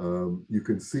 you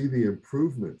can see the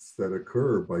improvements that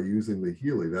occur by using the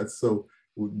Healy. That's so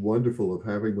wonderful of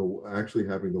actually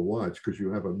having the watch, because you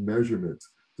have a measurement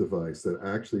device that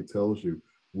actually tells you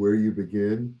where you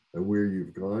begin and where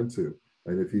you've gone to.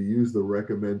 And if you use the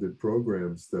recommended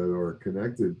programs that are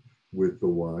connected with the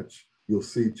watch, you'll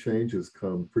see changes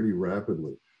come pretty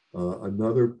rapidly.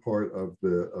 Another part of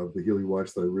the Healy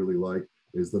watch that I really like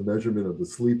is the measurement of the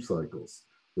sleep cycles,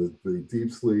 the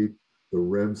deep sleep, the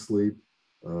REM sleep.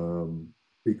 Um,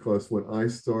 because when I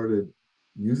started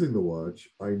using the watch,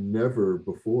 I never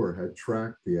before had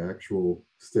tracked the actual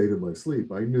state of my sleep.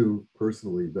 I knew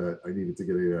personally that I needed to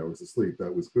get 8 hours of sleep.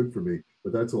 That was good for me,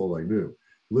 but that's all I knew.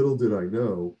 Little did I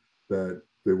know that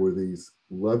there were these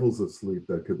levels of sleep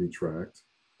that could be tracked.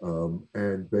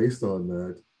 And based on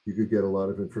that, you could get a lot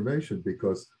of information,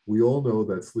 because we all know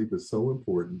that sleep is so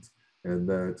important, and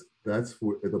that's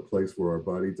the place where our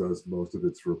body does most of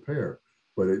its repair.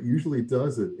 But it usually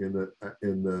does it in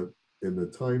the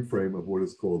time frame of what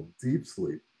is called deep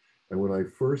sleep. And when I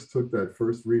first took that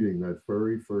first reading, that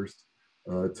very first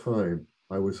time,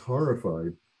 I was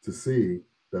horrified to see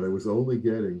that I was only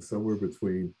getting somewhere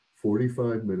between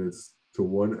 45 minutes to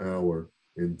 1 hour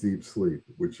in deep sleep,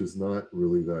 which is not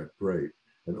really that great.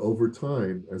 And over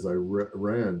time, as I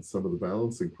ran some of the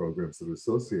balancing programs that are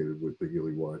associated with the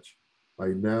Healy watch, I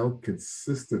now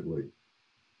consistently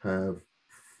have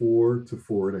 4 to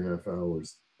 4.5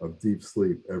 hours of deep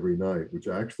sleep every night, which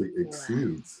actually Wow.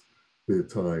 exceeds the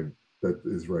time that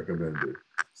is recommended.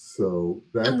 So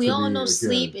And that we to all me, know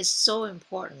sleep again, is so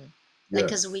important. Like,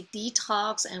 because yes, we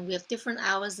detox and we have different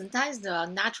hours, and that is the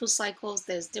natural cycles.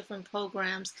 There's different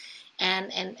programs,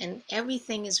 and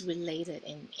everything is related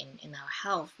in our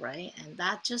health, right? And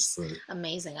that just right,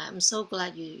 amazing. I'm so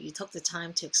glad you took the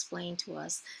time to explain to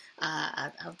us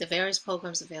of the various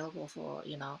programs available for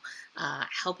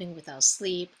helping with our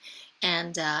sleep,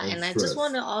 and and I just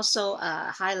want stress. to also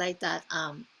highlight that.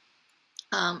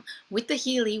 With the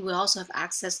Healy, we also have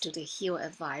access to the Heal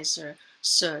Advisor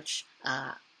search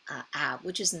app,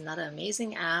 which is another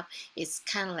amazing app. It's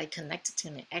kind of like connected to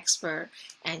an expert,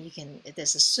 and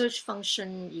there's a search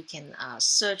function. You can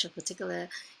search a particular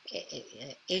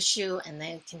issue, and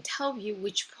then it can tell you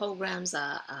which programs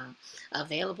are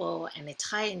available, and they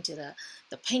tie into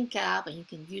the Pink app, and you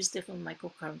can use different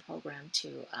microcurrent program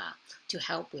to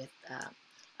help with.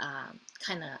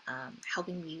 Kind of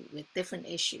helping me with different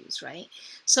issues, right?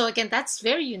 So again, that's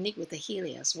very unique with the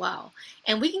Healy as well.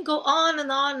 And we can go on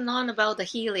and on and on about the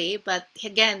Healy, but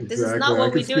again, this is not Exactly. I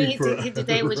what can we're doing speak for, here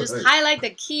today. We just right. highlight the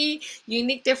key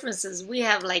unique differences. We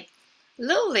have like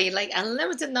literally like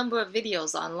unlimited number of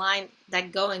videos online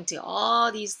that go into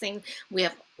all these things. We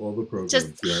have All the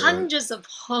just programs. Yeah, right, hundreds of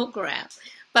programs.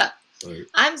 But right.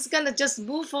 I'm just gonna just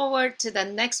move forward to the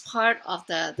next part of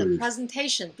the Please.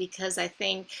 presentation because I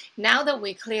think now that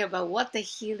we're clear about what the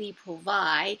Healy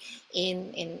provide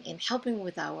in helping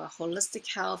with our holistic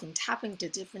health and tapping to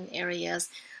different areas,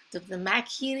 the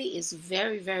MagHealy is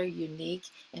very, very unique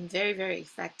and very, very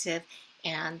effective.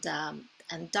 And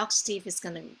Doc Steve is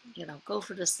gonna go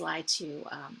through the slide to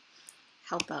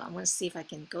help out. I'm gonna see if I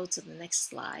can go to the next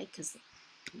slide because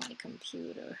my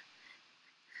computer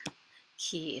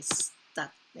key is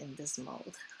stuck in this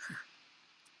mode.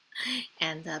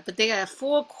 And but there are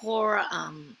four core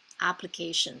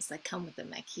applications that come with the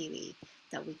MagHealy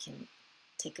that we can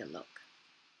take a look.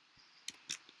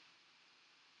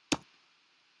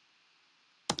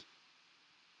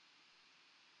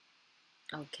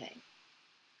 Okay.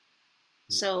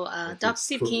 So, I Doc just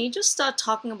Steve, can you just start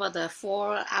talking about the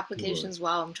four sure. applications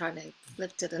while I'm trying to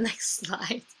flip to the next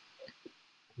slide?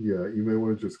 Yeah, you may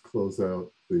want to just close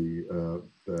out the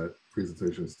that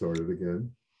presentation started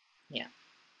again. Yeah.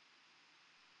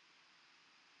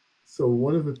 So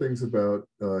one of the things about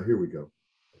here we go.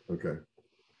 Okay.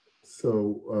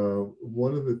 So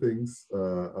one of the things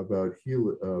about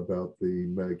about the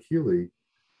MagHealy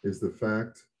is the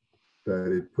fact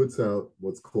that it puts out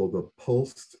what's called a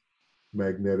pulsed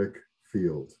magnetic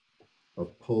field, a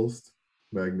pulsed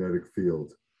magnetic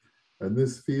field. And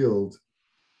this field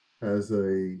has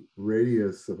a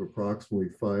radius of approximately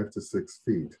 5 to 6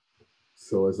 feet.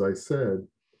 So as I said,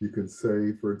 you can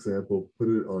say, for example, put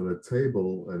it on a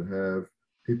table and have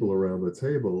people around the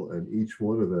table, and each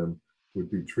one of them would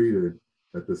be treated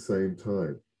at the same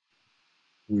time.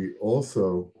 We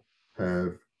also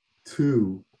have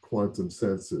two quantum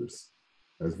sensors,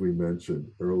 as we mentioned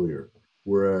earlier,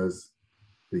 whereas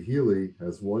the Healy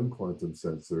has one quantum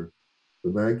sensor. The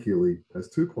MagHealy has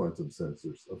two quantum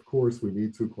sensors. Of course, we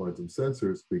need two quantum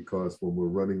sensors because when we're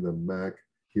running the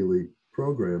MagHealy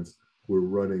programs, we're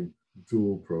running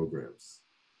dual programs.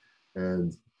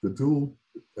 And the dual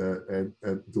and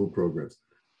dual programs.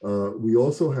 We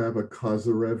also have a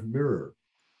Kozyrev mirror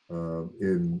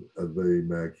in the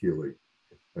MagHealy.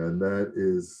 And that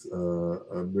is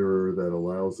a mirror that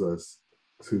allows us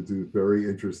to do very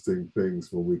interesting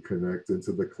things when we connect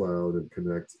into the cloud and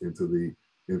connect into the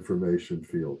information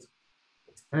field.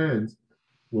 And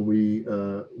when we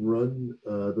run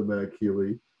the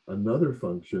MagHealy, another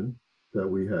function that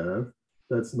we have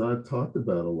that's not talked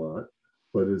about a lot,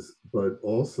 but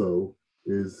also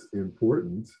is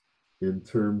important in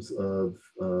terms of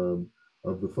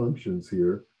the functions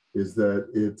here is that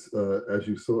it's as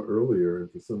you saw earlier,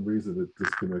 and for some reason it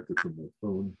disconnected from my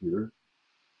phone here.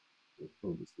 The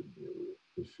phone is giving me a little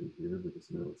issue here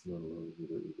because now it's not allowing me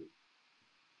to even.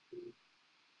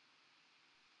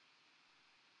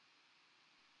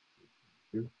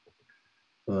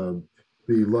 Um,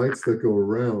 the lights that go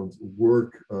around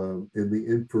work in the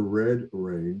infrared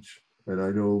range. And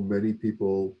I know many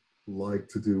people like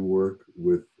to do work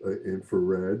with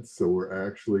infrared. So we're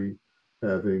actually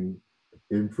having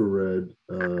infrared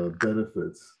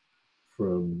benefits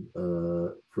from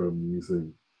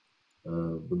using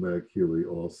the MagHealy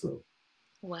also.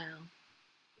 Wow.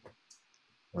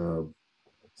 Um,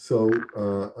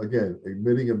 again,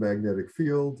 emitting a magnetic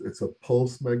field, it's a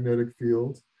pulse magnetic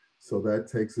field. So that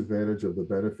takes advantage of the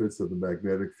benefits of the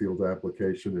magnetic field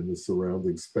application in the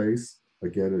surrounding space.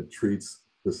 Again, it treats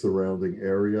the surrounding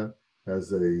area,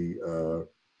 has a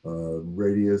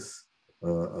radius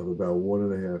of about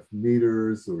 1.5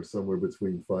 meters or somewhere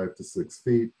between 5 to 6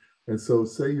 feet. And so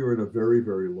say you're in a very,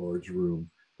 very large room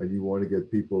and you want to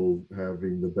get people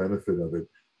having the benefit of it,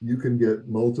 you can get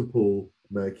multiple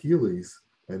MagHealys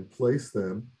and place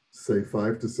them, say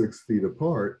 5 to 6 feet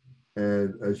apart.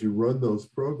 And as you run those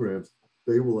programs,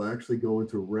 they will actually go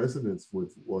into resonance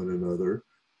with one another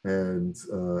and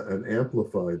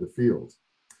amplify the field.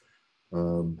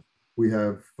 Um, we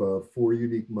have 4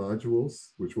 unique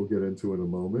modules, which we'll get into in a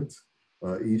moment.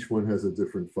 Each one has a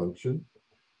different function.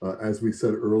 As we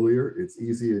said earlier, it's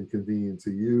easy and convenient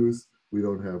to use. We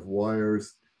don't have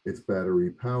wires. It's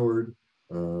battery powered.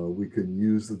 We can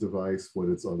use the device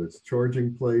when it's on its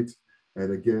charging plate.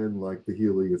 And again, like the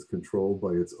Healy, it's controlled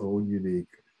by its own unique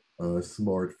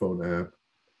smartphone app.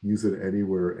 Use it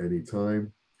anywhere,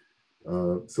 anytime.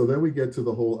 So then we get to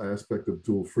the whole aspect of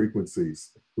dual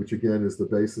frequencies, which again is the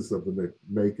basis of the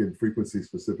making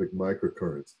frequency-specific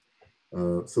microcurrents.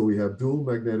 So we have dual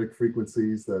magnetic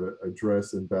frequencies that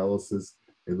address imbalances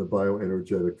in the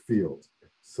bioenergetic field.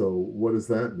 So what does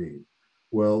that mean?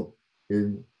 Well,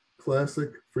 in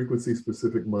classic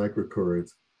frequency-specific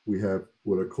microcurrents, we have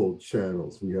what are called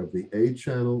channels. We have the A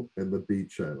channel and the B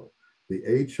channel. The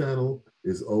A channel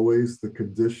is always the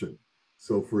condition.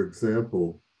 So for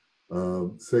example,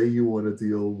 say you want to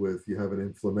deal with, you have an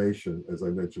inflammation, as I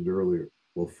mentioned earlier.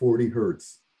 Well, 40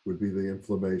 hertz would be the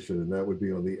inflammation, and that would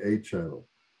be on the A channel.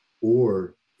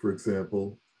 Or, for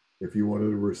example, if you wanted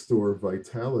to restore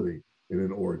vitality in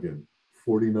an organ,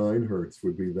 49 hertz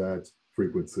would be that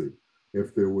frequency.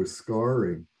 If there was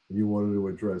scarring and you wanted to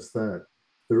address that,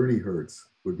 30 hertz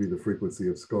would be the frequency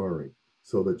of scarring.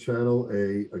 So the channel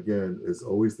A, again, is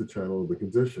always the channel of the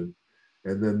condition.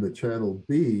 And then the channel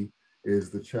B is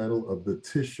the channel of the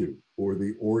tissue or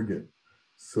the organ.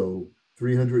 So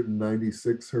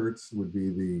 396 hertz would be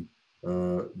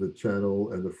the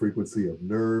channel and the frequency of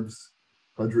nerves.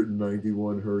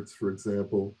 191 hertz, for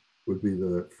example, would be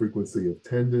the frequency of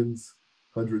tendons.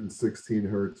 116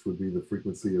 hertz would be the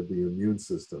frequency of the immune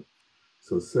system.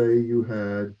 So say you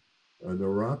had a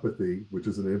neuropathy, which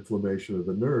is an inflammation of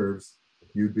the nerves,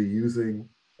 you'd be using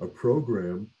a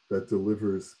program that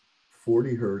delivers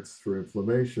 40 hertz for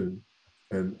inflammation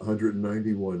and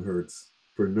 191 hertz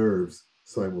for nerves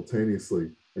simultaneously.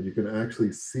 And you can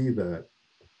actually see that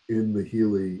in the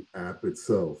Healy app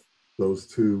itself, those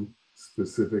two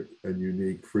specific and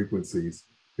unique frequencies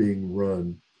being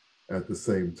run at the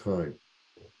same time.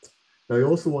 Now, I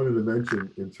also wanted to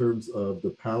mention in terms of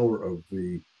the power of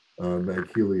the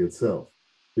MagHealy itself,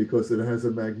 because it has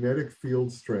a magnetic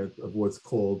field strength of what's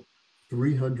called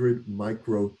 300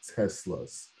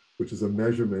 microteslas, which is a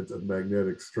measurement of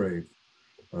magnetic strength,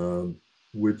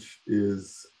 which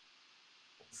is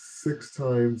 6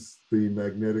 times the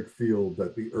magnetic field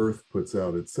that the Earth puts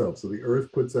out itself. So the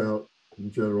Earth puts out,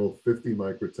 in general, 50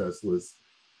 microteslas.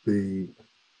 The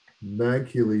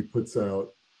MagHealy puts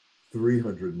out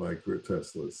 300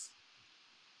 microteslas.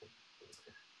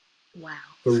 Wow.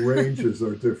 The ranges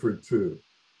are different too.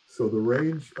 So the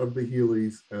range of the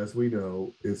Healys, as we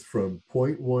know, is from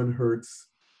 0.1 hertz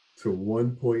to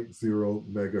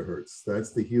 1.0 megahertz.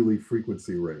 That's the Healy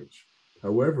frequency range.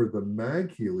 However, the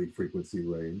MagHealy frequency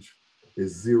range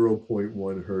is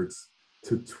 0.1 hertz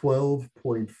to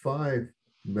 12.5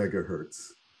 megahertz.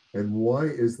 And why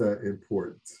is that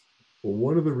important? Well,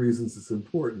 one of the reasons it's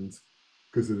important,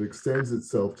 because it extends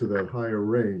itself to that higher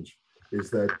range, is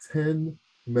that 10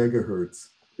 megahertz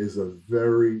is a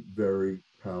very, very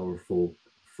powerful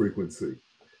frequency.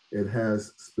 It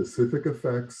has specific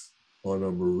effects on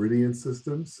our meridian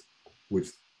systems, which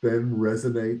then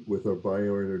resonate with our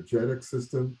bioenergetic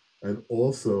system, and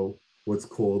also what's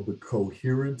called the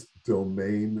coherent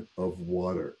domain of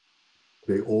water.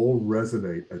 They all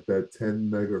resonate at that 10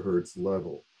 megahertz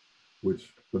level,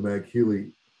 which the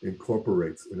MagHealy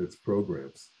incorporates in its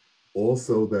programs.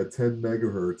 Also, that 10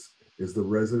 megahertz is the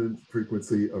resonant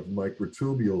frequency of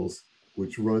microtubules,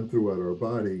 which run throughout our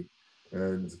body.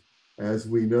 And as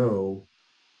we know,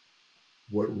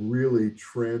 what really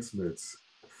transmits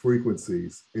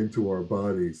frequencies into our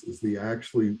bodies is the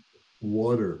actually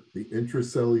water, the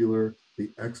intracellular, the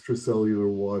extracellular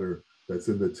water that's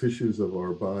in the tissues of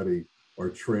our body are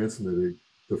transmitting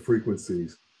the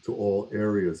frequencies to all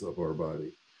areas of our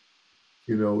body.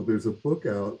 You know, there's a book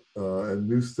out and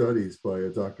new studies by a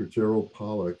Dr. Gerald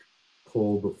Pollack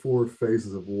called The 4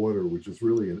 Phases of Water, which is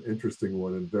really an interesting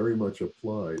one and very much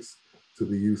applies to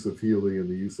the use of Healy and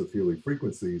the use of Healy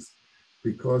frequencies,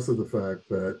 because of the fact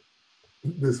that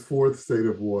this 4th state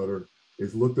of water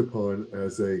is looked upon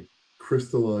as a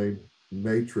crystalline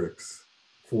matrix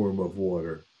form of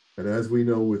water. And as we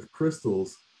know with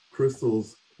crystals,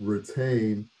 crystals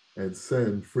retain and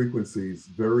send frequencies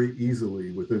very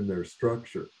easily within their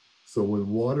structure. So when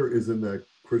water is in that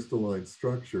crystalline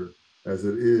structure, as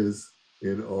it is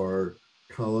in our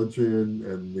collagen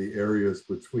and the areas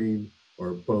between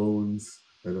our bones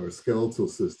and our skeletal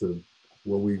system,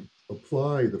 when we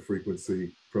apply the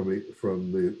frequency from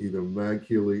the either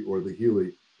MagHealy or the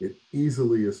Healy, it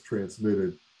easily is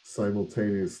transmitted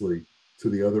simultaneously to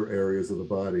the other areas of the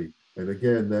body. And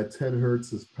again, that 10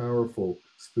 hertz is powerful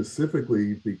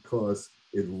specifically because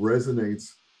it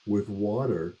resonates with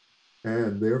water.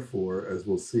 And therefore, as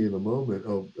we'll see in a moment,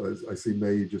 oh, I see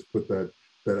May, you just put that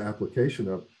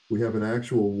application up. We have an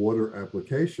actual water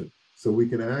application. So we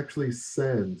can actually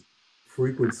send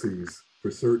frequencies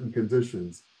for certain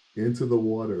conditions into the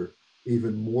water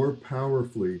even more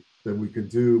powerfully than we can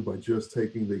do by just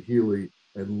taking the Healy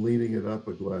and leaning it up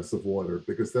a glass of water,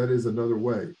 because that is another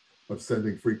way of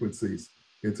sending frequencies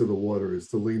into the water, is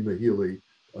to lean the Healy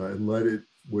and let it,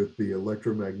 with the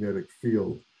electromagnetic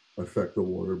field, affect the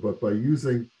water. But by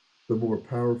using the more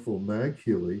powerful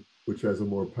MagHealy, which has a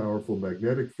more powerful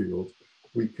magnetic field,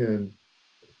 we can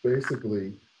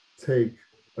basically take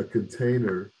a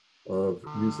container of,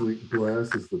 usually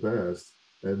glass is the best,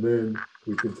 and then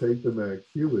we can take the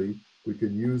MagHealy, we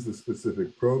can use the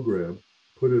specific program,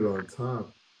 put it on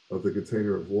top of the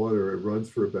container of water. It runs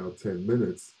for about 10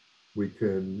 minutes. We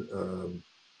can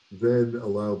then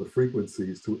allow the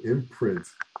frequencies to imprint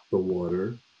the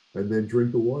water and then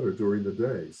drink the water during the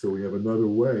day. So we have another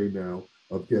way now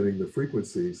of getting the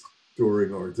frequencies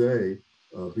during our day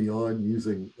beyond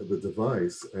using the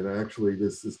device. And actually,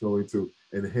 this is going to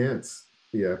enhance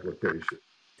the application.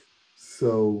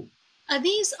 So, Are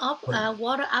these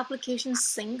water applications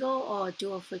single or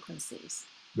dual frequencies?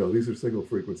 no, these are single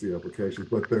frequency applications,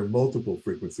 but they're multiple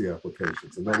frequency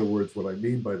applications. In other Right. words, what I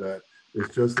mean by that is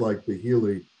just like the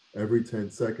Healy, every 10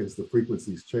 seconds, the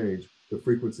frequencies change. The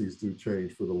frequencies do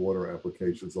change for the water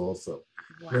applications also.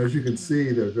 Wow. Now, as you can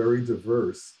see, they're very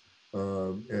diverse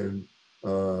and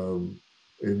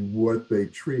in what they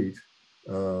treat.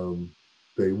 Um,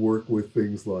 they work with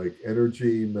things like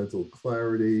energy, mental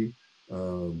clarity.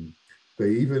 Um,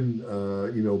 they even,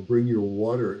 bring your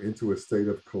water into a state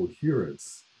of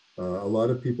coherence. A lot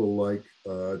of people like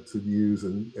to use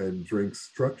and drink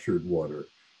structured water.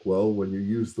 Well, when you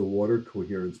use the water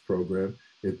coherence program,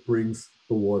 it brings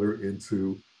the water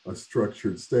into a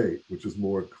structured state, which is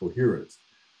more coherent.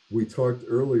 We talked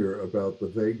earlier about the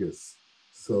vagus.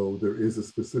 So there is a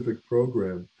specific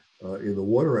program in the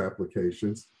water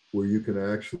applications where you can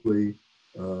actually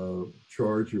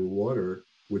charge your water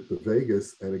with the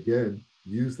vagus, and again,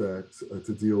 use that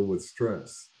to deal with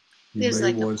stress. You There's may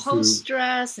like a want to,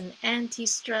 post-stress and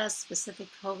anti-stress specific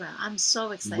program. I'm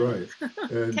so excited.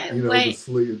 right. And Can't wait.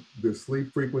 the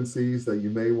sleep frequencies that you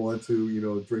may want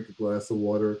to, drink a glass of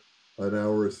water an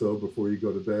hour or so before you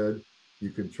go to bed. You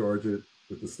can charge it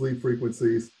with the sleep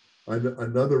frequencies.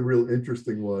 Another real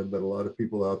interesting one that a lot of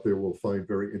people out there will find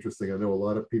very interesting. I know a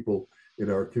lot of people in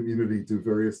our community do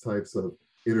various types of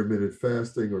intermittent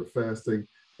fasting or fasting,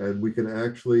 and we can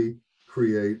actually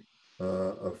create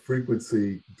a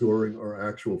frequency during our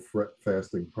actual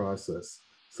fasting process.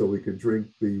 So we can drink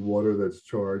the water that's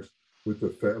charged with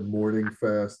the morning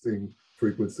fasting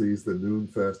frequencies, the noon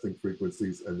fasting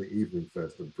frequencies, and the evening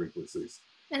fasting frequencies.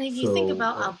 And if you think So,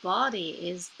 about our body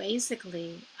is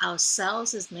basically our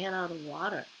cells is made out of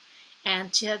water.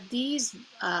 And to have these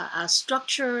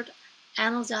structured,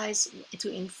 energized to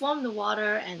inform the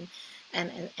water and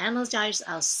energize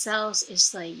our cells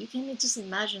is like you can just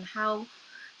imagine how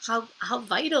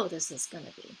vital this is going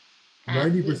to be.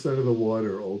 And we 90% of the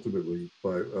water ultimately,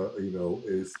 by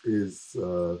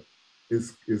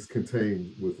is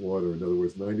contained with water. In other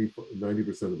words,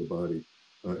 90% of the body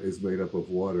is made up of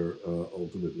water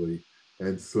ultimately,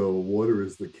 and so water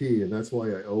is the key. And that's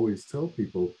why I always tell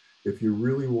people, if you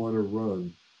really want to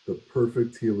run the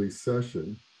perfect Healy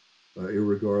session,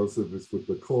 regardless if it's with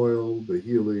the coil, the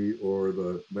Healy, or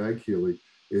the MagHealy,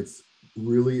 it's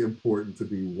really important to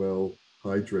be well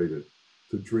hydrated,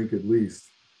 to drink at least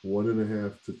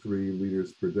 1.5 to 3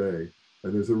 liters per day.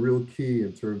 And there's a real key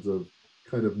in terms of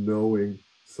kind of knowing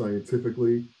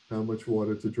scientifically how much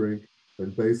water to drink.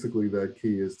 And basically, that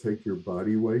key is take your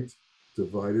body weight,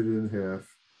 divide it in half,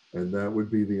 and that would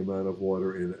be the amount of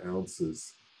water in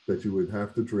ounces that you would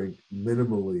have to drink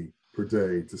minimally per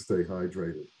day to stay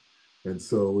hydrated. And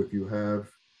so if you have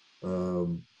a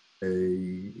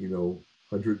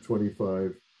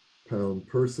 125-pound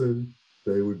person,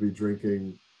 they would be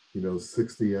drinking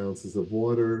 60 ounces of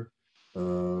water,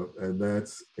 and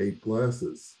that's 8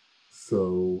 glasses.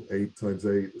 So 8 times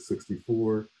 8 is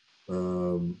 64.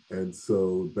 And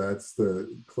so that's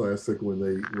the classic when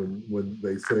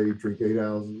they say drink 8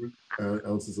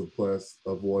 ounces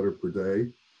of water per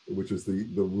day, which is the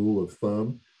rule of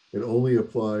thumb. It only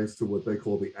applies to what they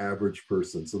call the average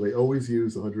person. So they always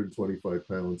use 125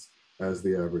 pounds as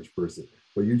the average person.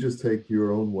 But you just take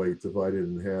your own weight, divide it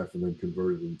in half, and then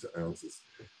convert it into ounces.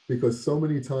 Because so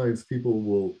many times people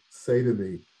will say to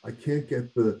me, I can't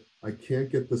get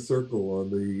the circle on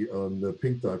the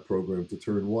pink dot program to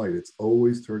turn white. It's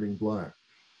always turning black.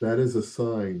 That is a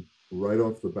sign right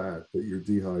off the bat that you're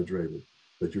dehydrated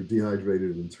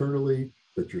internally,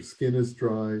 that your skin is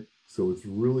dry. So it's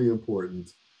really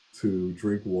important to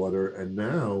drink water. And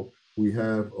now we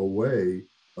have a way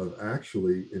of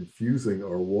actually infusing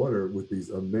our water with these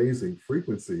amazing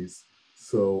frequencies.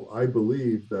 So I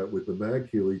believe that with the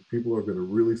MagHealy, people are going to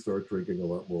really start drinking a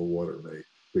lot more water, May,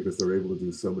 because they're able to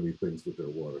do so many things with their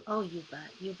water. Oh, you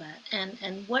bet, you bet.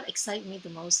 And what excites me the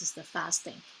most is the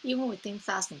fasting. Even within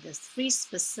fasting, there's three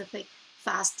specific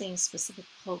fasting specific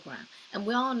program, and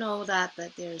we all know that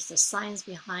there's the science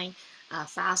behind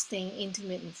fasting,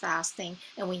 intermittent fasting,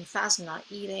 and when you fast, not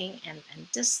eating, and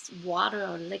just water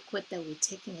or liquid that we're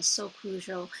taking is so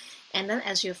crucial. And then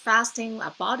as you're fasting,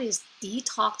 our body is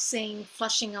detoxing,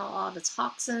 flushing out all the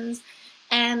toxins,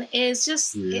 and it's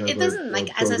just We it have doesn't, a like,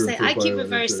 as I program say, for I keep it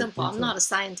very bioenergetic simple. I'm not a detox.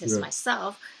 scientist Yeah,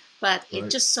 myself, but it's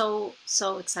right. just so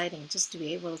exciting just to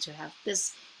be able to have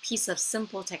this piece of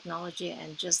simple technology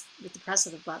and just with the press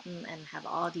of the button and have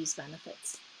all these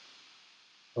benefits.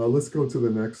 Let's go to the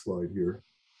next slide here.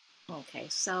 Okay,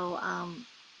 so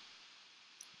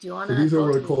do you want So to these are go what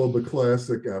are through? called the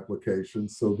classic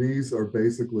applications. So these are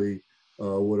basically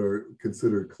what are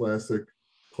considered classic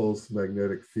pulse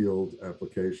magnetic field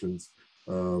applications.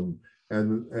 Um,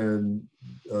 and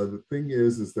the thing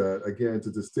is that again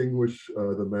to distinguish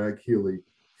the MagHealy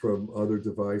from other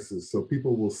devices. So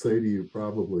people will say to you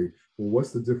probably, well,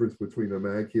 what's the difference between a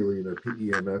MagHealy and a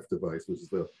PEMF device, which is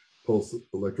the pulse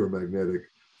electromagnetic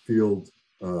field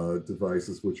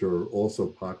devices, which are also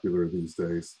popular these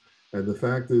days. And the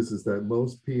fact is that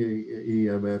most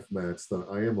PEMF mats that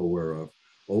I am aware of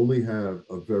only have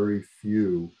a very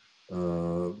few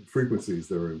frequencies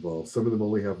that are involved. Some of them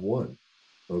only have one,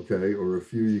 okay, or a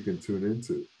few you can tune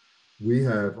into. We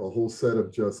have a whole set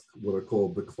of just what are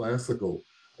called the classical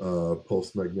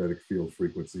pulse magnetic field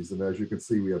frequencies. And as you can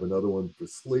see, we have another one for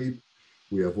sleep.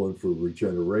 We have one for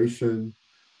regeneration,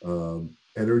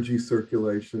 energy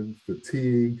circulation,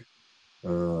 fatigue,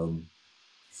 um,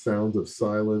 sound of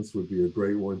silence would be a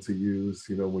great one to use,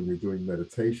 when you're doing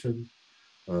meditation.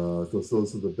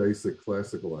 Those are the basic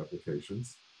classical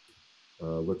applications.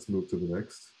 Let's move to the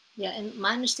next. Yeah, and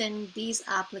my understanding, these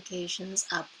applications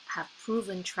have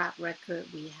proven track record.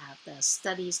 We have the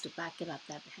studies to back it up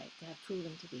that they have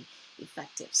proven to be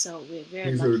effective. So we're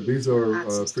very These are lucky these to have are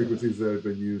access to them. frequencies that have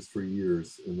been used for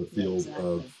years in the Yeah, field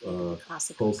of exactly. The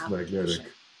classical pulse magnetic application.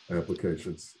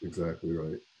 applications. Exactly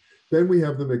right. Then we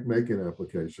have the McMakin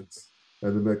applications.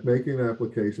 And the McMakin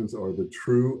applications are the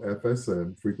true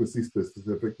FSM, frequency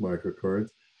specific microcurrent.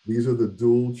 These are the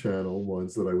dual channel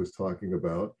ones that I was talking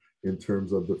about in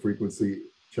terms of the frequency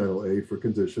channel A for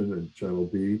condition and channel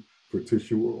B for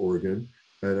tissue or organ.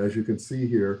 And as you can see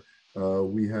here,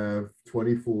 we have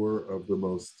 24 of the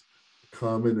most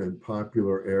common and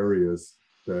popular areas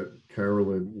that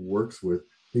Carolyn works with.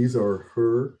 These are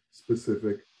her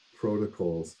specific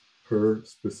protocols, her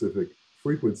specific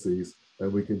frequencies,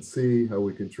 and we can see how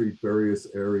we can treat various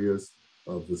areas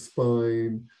of the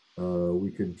spine.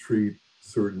 We can treat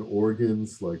certain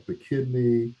organs like the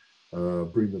kidney,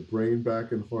 bring the brain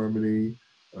back in harmony.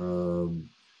 Um,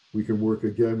 we can work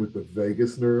again with the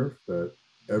vagus nerve, that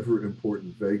ever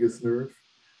important vagus nerve.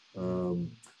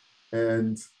 Um,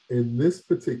 and in this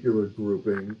particular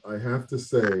grouping, I have to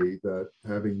say that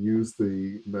having used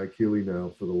the MagHealy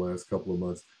now for the last couple of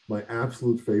months, my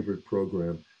absolute favorite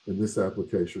program in this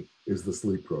application is the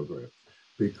sleep program,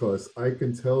 because I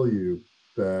can tell you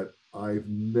that I've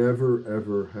never,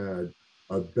 ever had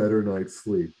a better night's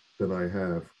sleep than I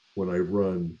have when I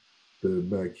run the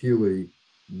MagHealy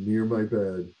near my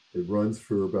bed. It runs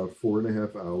for about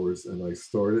 4.5 hours, and I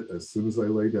start it as soon as I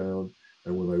lay down.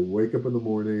 And when I wake up in the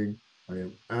morning, I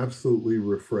am absolutely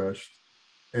refreshed,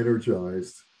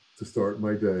 energized to start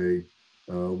my day,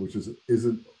 which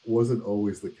wasn't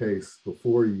always the case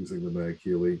before using the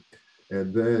MagHealy.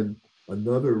 And then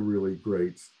another really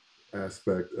great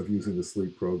aspect of using the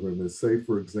sleep program is, say,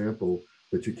 for example,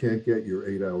 that you can't get your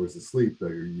 8 hours of sleep that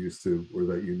you're used to or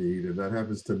that you need. And that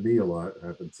happens to me a lot. It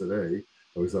happened today.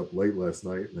 I was up late last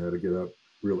night and had to get up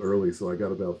real early. So I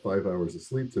got about 5 hours of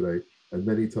sleep today. And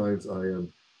many times I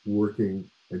am working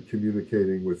and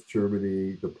communicating with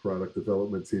Germany, the product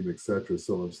development team, etc.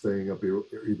 So I'm staying up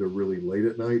either really late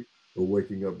at night or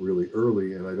waking up really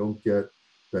early, and I don't get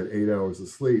that 8 hours of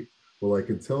sleep. Well, I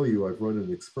can tell you I've run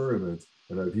an experiment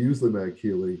and I've used the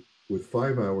MagHealy with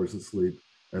 5 hours of sleep,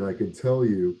 and I can tell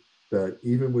you that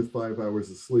even with 5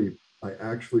 hours of sleep,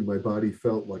 my body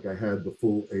felt like I had the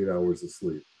full 8 hours of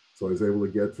sleep. So I was able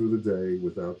to get through the day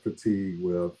without fatigue,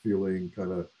 without feeling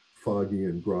kind of foggy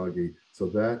and groggy. So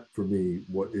that, for me,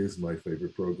 what is my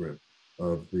favorite program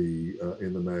of the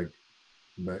in the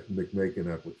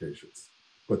McMakin applications.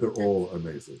 But they're That's, all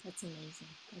amazing. that's amazing.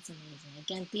 That's amazing.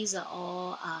 Again, these are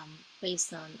all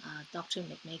based on Dr.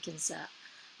 McMakin's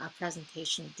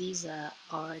presentation. These are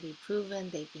already proven.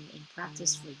 They've been in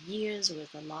practice for years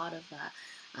with a lot of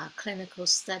clinical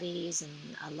studies and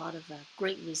a lot of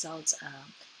great results,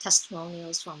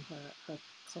 testimonials from her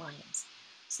clients.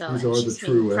 So, These and are the she's been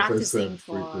true practicing FSM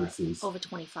for frequencies. over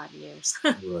 25 years.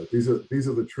 Right. These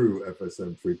are the true FSM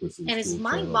And frequencies, it's dual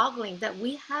channel. mind-boggling that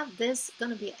we have this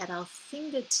going to be at our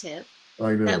fingertip,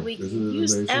 I that know. we can Isn't it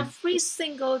use amazing? every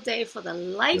single day for the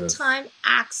Yes. lifetime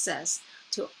access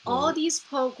to all Right. these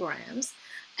programs,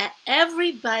 and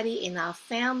everybody in our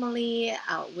family,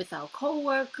 with our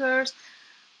coworkers.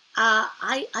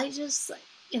 I just,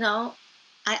 you know,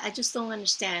 I just don't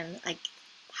understand like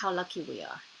how lucky we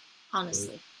are, Right.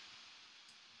 honestly.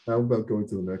 How about going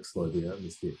to the next slide, the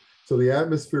atmosphere? So the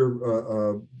atmosphere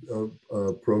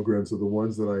programs are the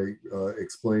ones that I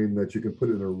explained that you can put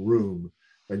in a room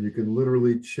and you can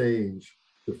literally change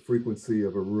the frequency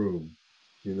of a room.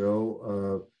 You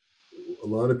know, a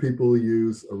lot of people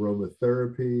use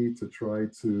aromatherapy to try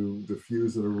to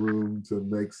diffuse in a room to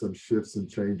make some shifts and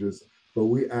changes, but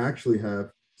we actually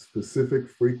have specific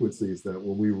frequencies that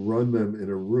when we run them in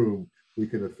a room, we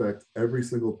can affect every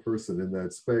single person in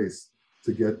that space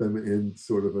to get them in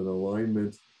sort of an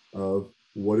alignment of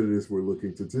what it is we're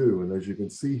looking to do. And as you can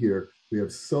see here, we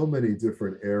have so many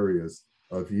different areas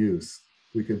of use.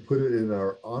 We can put it in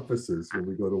our offices when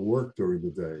we go to work during the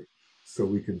day, so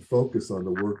we can focus on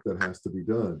the work that has to be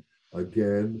done.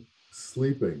 Again,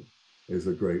 sleeping is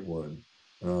a great one.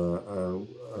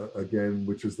 Again,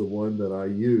 which is the one that I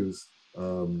use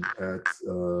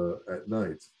at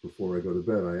night before I go to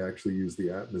bed. I actually use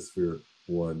the atmosphere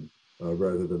one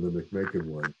rather than the McMakin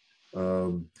one.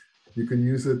 You can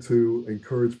use it to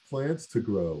encourage plants to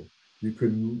grow. You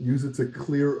can use it to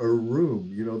clear a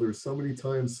room. You know, there's so many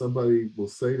times somebody will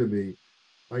say to me,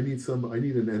 I need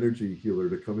an energy healer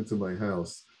to come into my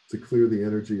house to clear the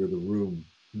energy of the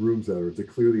rooms out, or to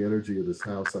clear the energy of this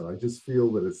house out. I just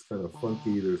feel that it's kind of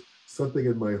funky. There's something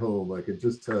in my home. I can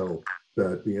just tell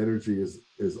that the energy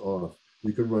is off.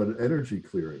 You can run energy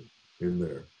clearing in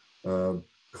there.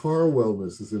 Car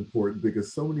wellness is important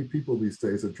because so many people these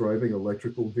days are driving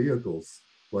electrical vehicles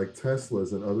like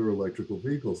Teslas and other electrical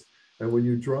vehicles. And when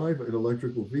you drive an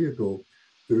electrical vehicle,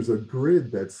 there's a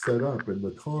grid that's set up in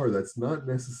the car that's not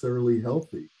necessarily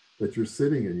healthy, that you're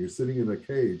sitting in. You're sitting in a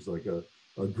cage, like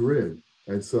a grid.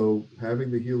 And so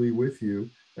having the Healy with you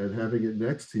and having it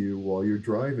next to you while you're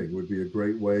driving would be a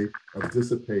great way of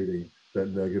dissipating that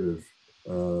negative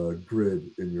grid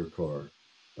in your car.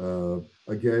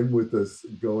 Again, with this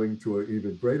going to an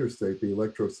even greater state, the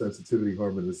electrosensitivity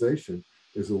harmonization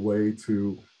is a way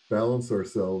to balance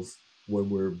ourselves when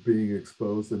we're being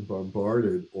exposed and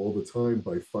bombarded all the time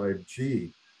by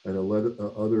 5G and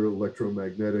other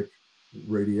electromagnetic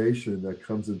radiation that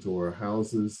comes into our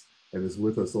houses and is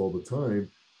with us all the time.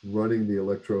 Running the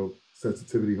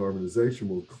electrosensitivity harmonization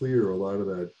will clear a lot of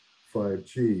that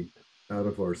 5G out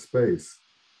of our space.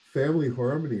 Family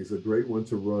harmony is a great one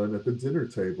to run at the dinner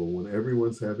table when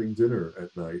everyone's having dinner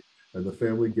at night and the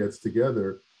family gets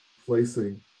together,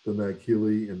 placing the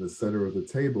MagHealy in the center of the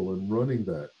table and running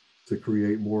that to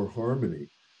create more harmony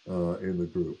in the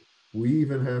group. We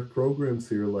even have programs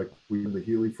here like we in the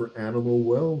Healy for animal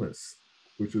wellness,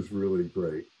 which is really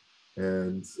great,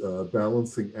 and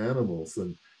balancing animals.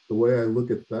 And the way I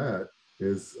look at that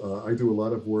is I do a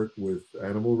lot of work with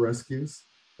animal rescues.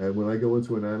 And when I go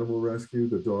into an animal rescue,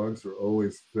 the dogs are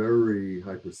always very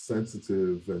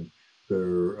hypersensitive and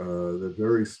they're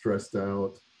very stressed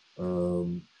out.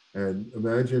 And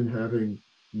imagine having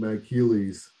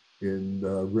MagHealy's in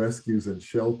rescues and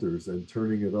shelters and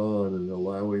turning it on and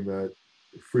allowing that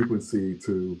frequency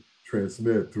to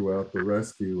transmit throughout the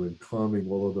rescue and calming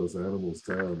all of those animals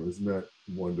down. Isn't that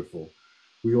wonderful?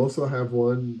 We also have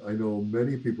one I know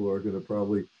many people are going to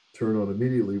probably turn on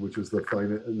immediately, which is the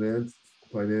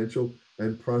financial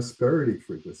and prosperity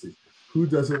frequency. Who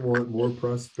doesn't want more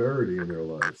prosperity in their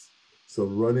lives? So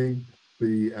running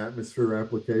the atmosphere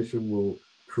application will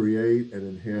create and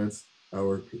enhance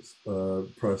our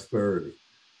prosperity.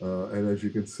 And as you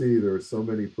can see, there are so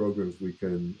many programs we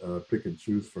can pick and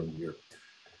choose from here.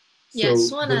 Yeah, I just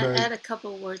So want the to mag, add a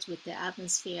couple words with the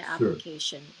atmosphere sure,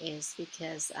 application is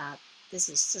because this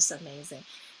is just amazing.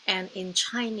 And in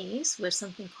Chinese, we have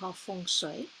something called feng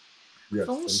shui. yes,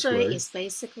 Feng feng shui shui, is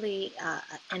basically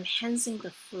enhancing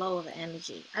the flow of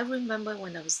energy. I remember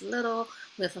when I was little,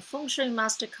 with a feng shui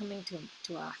master coming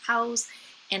to our house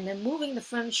and then moving the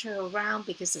furniture around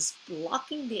because it's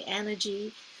blocking the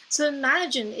energy. So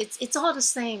imagine it's all the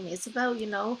same. It's about,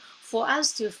 for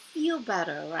us to feel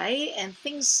better, right? And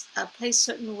things play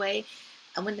certain way.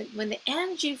 And when the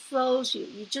energy flows,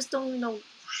 you just don't know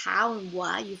how and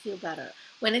why you feel better.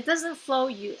 When it doesn't flow,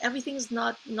 everything's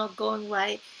not going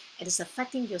right. It is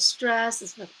affecting your stress.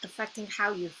 It's affecting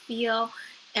how you feel,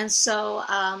 and so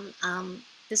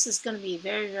this is going to be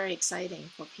very, very exciting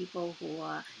for people who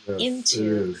are yes, it into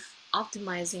is.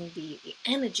 optimizing the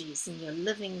energies in your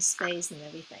living space and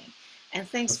everything. And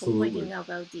thanks for Absolutely. pointing out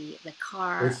about the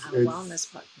car It's wellness it's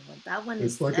partner. That one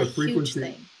it's is like a a huge frequency.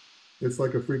 thing. It's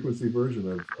like a frequency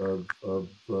version of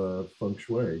feng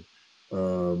shui.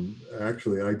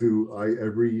 Actually, I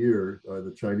every year,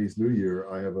 the Chinese New Year,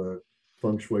 I have a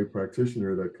feng shui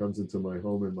practitioner that comes into my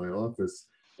home in my office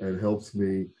and helps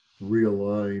me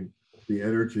realign the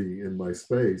energy in my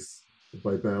space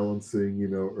by balancing,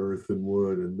 earth and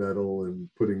wood and metal and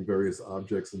putting various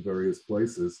objects in various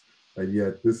places. And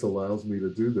yet, this allows me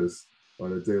to do this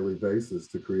on a daily basis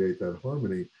to create that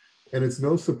harmony. And it's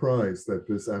no surprise that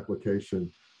this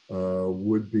application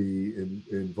would be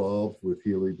involved with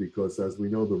Healy because, as we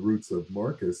know, the roots of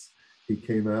Marcus, he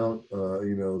came out,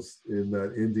 in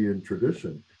that Indian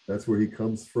tradition. That's where he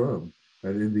comes from.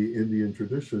 And in the Indian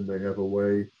tradition, they have a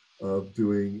way of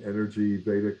doing energy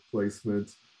Vedic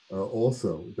placement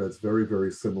also that's very,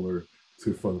 very similar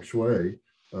to feng shui.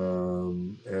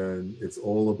 And it's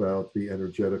all about the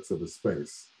energetics of a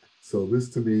space. So this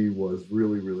to me was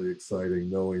really, really exciting,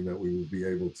 knowing that we would be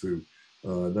able to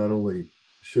not only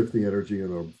shift the energy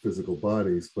in our physical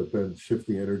bodies, but then shift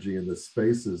the energy in the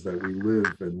spaces that we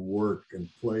live and work and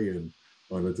play in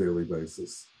on a daily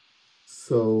basis.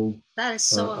 So That is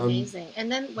so I'm, amazing.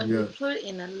 And then when we yeah, put it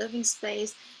in a living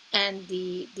space and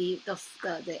the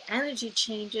energy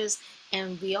changes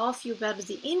and we all feel better,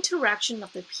 the interaction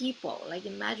of the people, like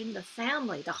imagine the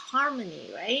family, the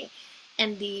harmony, right?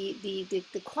 And the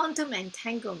quantum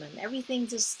entanglement, everything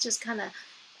just kind of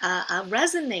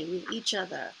resonate with each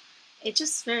other. It's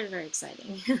just very, very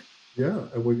exciting. yeah.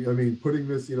 And when, I mean, putting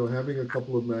this, having a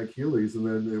couple of MagHealys, and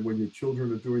then when your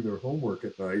children are doing their homework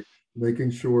at night,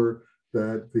 making sure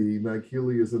that the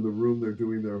MagHealy is in the room they're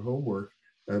doing their homework,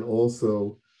 and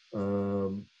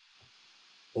um,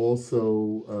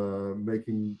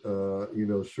 making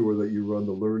sure that you run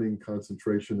the learning,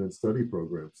 concentration, and study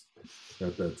programs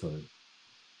at that time.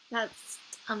 That's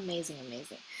amazing,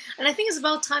 amazing. And I think it's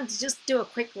about time to just do a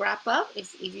quick wrap up.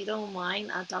 If you don't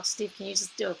mind, Dr. Steve, can you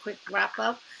just do a quick wrap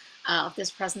up of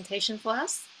this presentation for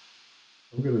us?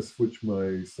 I'm going to switch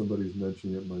somebody's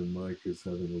mentioning that my mic is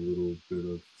having a little bit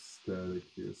of static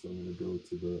here, so I'm going to go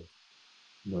to the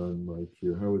non-mic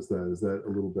here. How is that? Is that a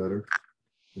little better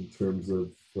in terms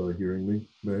of hearing me,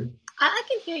 May? I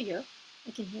can hear you.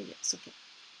 I can hear you. It's okay.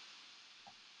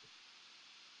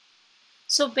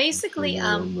 So So basically,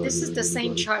 now I'm not this is the hearing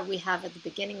same anybody. chart we have at the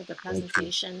beginning of the Okay.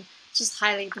 presentation, just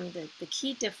highlighting the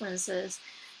key differences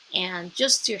and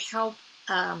just to help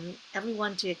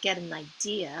everyone to get an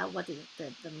idea what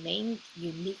the main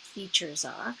unique features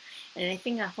are. And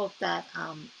I hope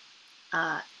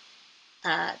uh,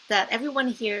 that everyone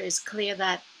here is clear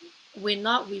that we're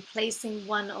not replacing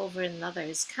one over another.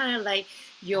 It's kind of like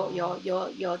your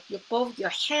both your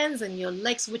hands and your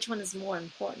legs. Which one is more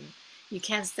important? You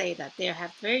can't say that. They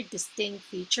have very distinct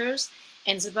features,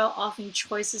 and it's about offering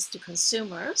choices to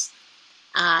consumers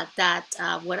that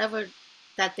whatever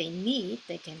that they need,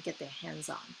 they can get their hands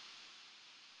on.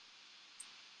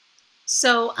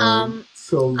 So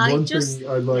So I one just thing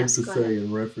I'd like yes, to go ahead. say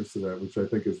in reference to that, which I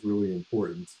think is really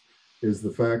important, is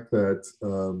the fact that,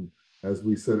 as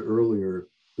we said earlier,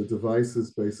 the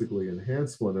devices basically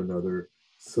enhance one another.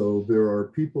 So there are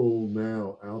people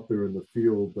now out there in the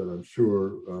field that I'm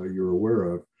sure you're aware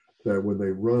of that when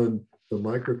they run the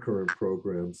microcurrent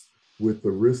programs with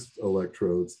the wrist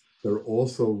electrodes, they're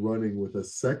also running with a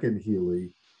second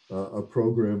Healy, a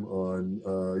program on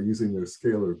using their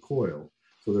scalar coil.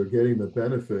 So they're getting the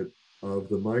benefit of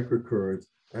the microcurrent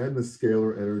and the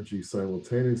scalar energy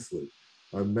simultaneously.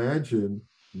 Imagine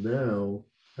now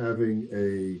having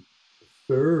a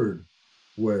third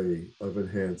way of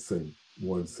enhancing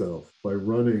oneself by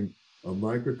running a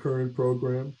microcurrent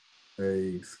program,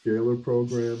 a scalar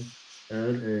program,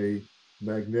 and a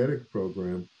magnetic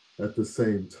program at the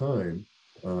same time.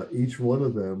 Each one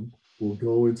of them will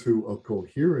go into a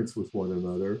coherence with one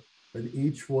another, and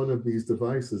each one of these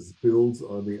devices builds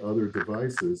on the other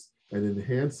devices and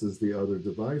enhances the other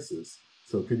devices.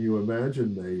 So can you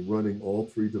imagine they running all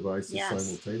three devices Yes.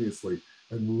 simultaneously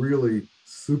and really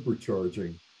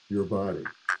supercharging your body,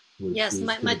 which Yes, is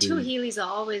my going to two be Heelys are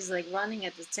always like running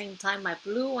at the same time. My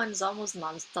blue one is almost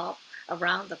nonstop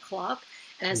around the clock,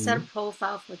 and I set a mm,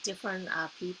 profile for different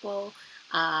people.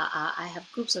 I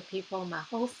have groups of people, my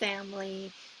whole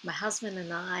family, my husband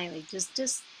and I, like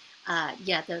just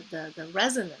yeah, the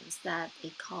resonance that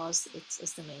it caused,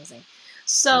 it's amazing. yeah.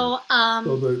 So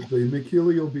So the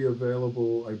MagHealy will be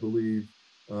available, I believe,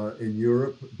 in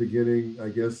Europe beginning, I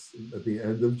guess, at the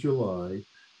end of July.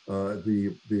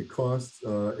 The cost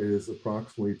is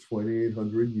approximately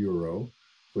 2,800 €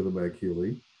 for the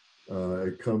MagHealy.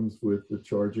 It comes with the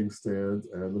charging stand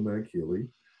and the MagHealy.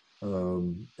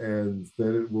 And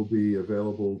then it will be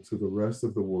available to the rest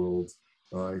of the world.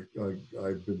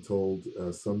 I've been told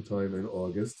sometime in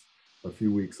August, a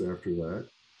few weeks after that.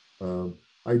 Um,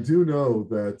 I do know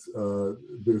that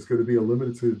there's going to be a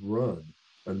limited run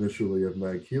initially of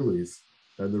MagHealys.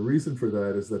 And the reason for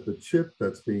that is that the chip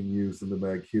that's being used in the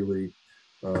MagHealy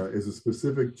is a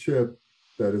specific chip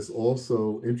that is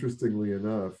also, interestingly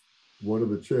enough, one of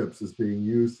the chips is being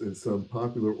used in some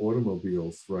popular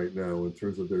automobiles right now in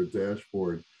terms of their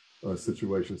dashboard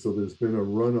situation. So there's been a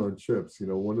run on chips. You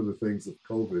know, one of the things of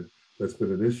COVID that's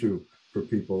been an issue for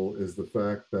people is the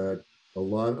fact that a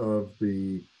lot of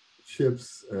the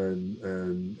chips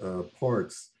and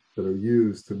parts that are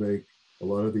used to make a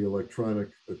lot of the electronic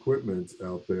equipment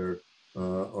out there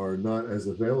are not as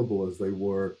available as they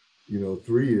were,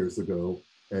 3 years ago.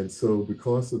 And so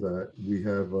because of that, we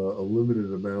have a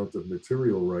limited amount of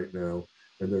material right now,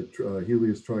 and Healy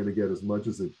is trying to get as much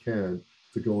as it can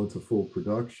to go into full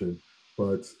production.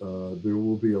 But there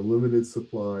will be a limited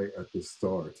supply at the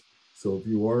start. So if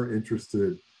you are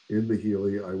interested in the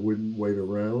Healy, I wouldn't wait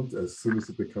around. As soon as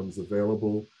it becomes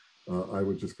available, I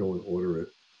would just go and order it.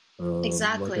 Like I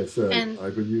exactly, said, and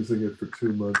I've been using it for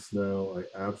 2 months now. I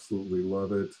absolutely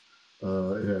love it.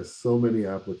 It has so many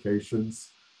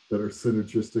applications that are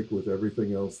synergistic with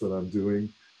everything else that I'm doing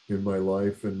in my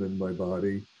life and in my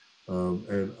body.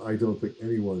 And I don't think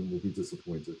anyone will be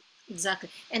disappointed. exactly,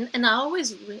 and I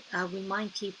always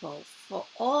remind people for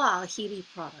all our Healy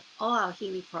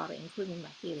product, including my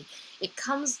Healy, it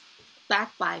comes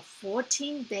back by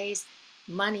 14 days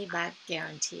money back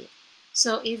guarantee.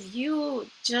 So if you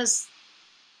just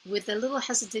with a little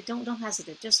hesitate, don't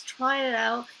hesitate. Just try it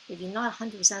out. If you're not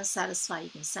 100% satisfied, you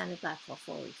can send it back for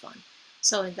full refund.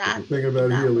 So But the thing in about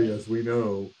that Healy, way, as we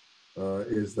know,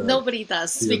 is that nobody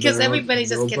does the because amount everybody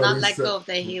just cannot nobody let said go of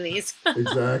their Heelys.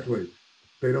 exactly.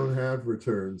 They don't have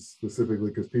returns specifically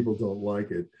because people don't like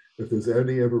it. If there's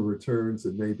any ever returns,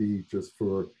 it may be just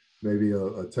for maybe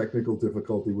a technical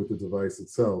difficulty with the device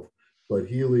itself. But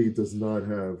Healy does not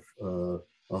have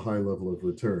a high level of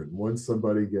return. Once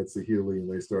somebody gets a Healy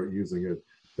and they start using it,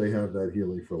 they have that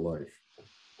Healy for life.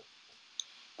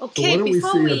 So Okay, why don't we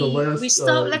before see at the we last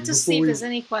stop, let's just before see if we there's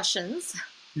any questions.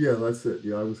 yeah, that's it.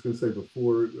 Yeah, I was going to say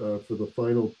before for the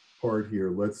final part here,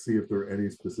 let's see if there are any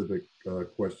specific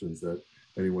questions that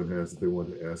anyone has that they want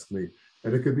to ask me.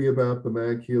 And it could be about the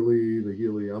MagHealy, the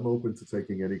Healy. I'm open to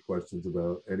taking any questions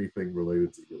about anything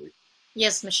related to Healy.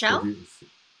 Yes, So if Michelle. you,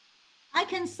 I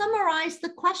can summarize the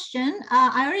question.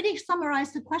 I already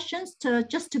summarized the questions to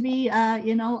just to be,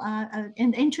 in the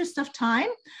interest of time.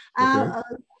 okay.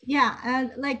 Yeah,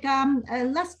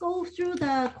 let's go through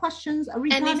the questions And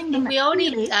regarding the if we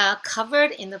already MagHealy.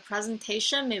 covered in the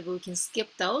presentation, maybe we can skip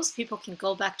those. People can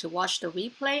go back to watch the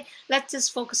replay. Let's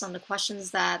just focus on the questions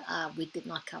that we did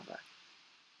not cover.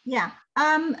 Yeah.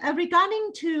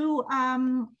 Regarding to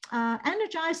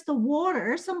energize the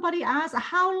water, somebody asked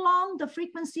how long the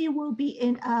frequency will be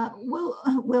in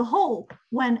will hold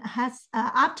when has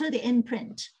after the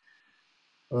imprint.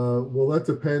 Well, that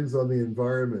depends on the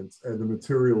environment and the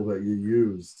material that you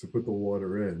use to put the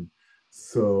water in.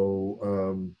 So,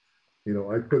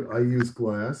 I use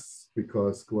glass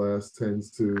because glass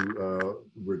tends to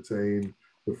retain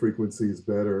the frequencies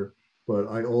better. But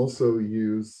I also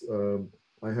use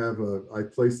I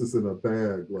place this in a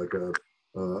bag like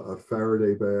a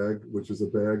Faraday bag, which is a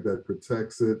bag that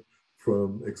protects it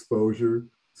from exposure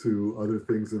to other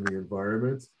things in the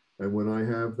environment. And when I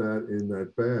have that in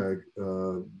that bag,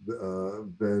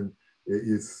 then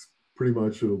it's pretty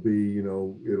much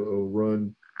it'll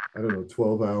run, I don't know,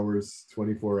 12 hours,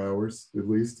 24 hours at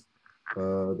least.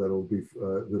 That'll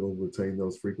retain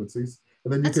those frequencies,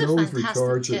 and then you That's can a always fantastic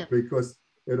recharge it tip. because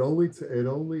it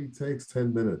only takes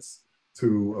 10 minutes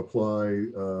to apply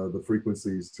the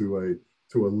frequencies to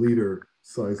a liter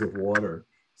size of water.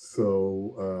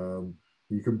 So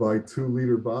you can buy 2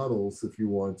 liter bottles if you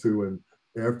want to, and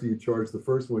after you charge the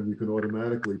first one, you can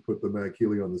automatically put the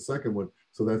MagHealy on the second one.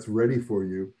 So that's ready for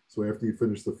you. So after you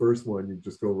finish the first one, you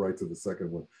just go right to the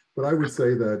second one. But I would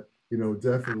say that,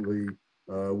 definitely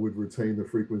would retain the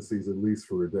frequencies at least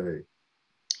for a day.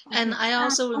 And Okay. I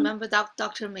also remember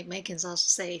Dr. McMakins also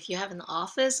say if you have an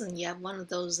office and you have one of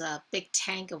those big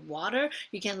tank of water,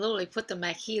 you can literally put the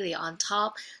MagHealy on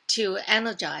top to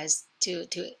energize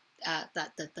the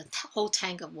whole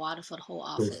tank of water for the whole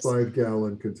Those office.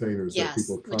 5-gallon containers that Yes,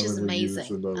 people which is commonly use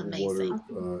amazing. in the water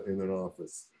Okay. in an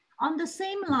office. On the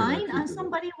same You can line, actually do that.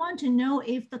 somebody want to know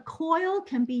if the coil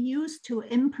can be used to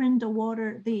imprint the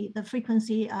water, the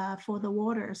frequency for the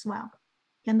water as well.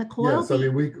 Can the coil Yes, I be?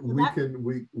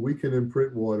 mean we can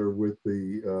imprint water with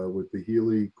the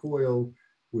Healy coil,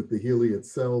 with the Healy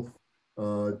itself,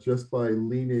 just by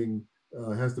leaning.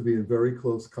 Has to be in very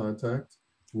close contact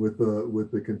with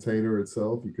the container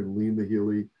itself. You can lean the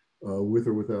Healy with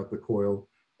or without the coil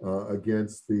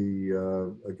against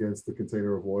the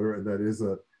container of water, and that is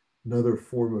another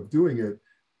form of doing it.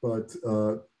 But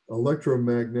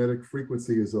electromagnetic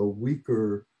frequency is a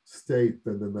weaker state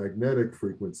than the magnetic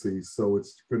frequency. So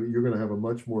you're going to have a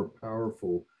much more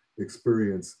powerful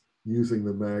experience using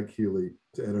the MagHealy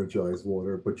to energize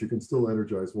water, but you can still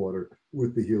energize water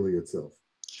with the Healy itself.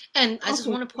 And I just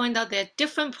Okay. want to point out there are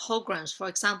different programs. For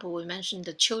example, we mentioned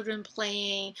the children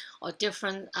playing or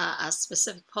different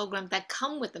specific programs that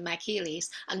come with the MagHealys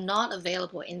are not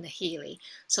available in the Healy.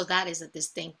 So that is a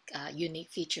distinct,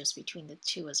 unique features between the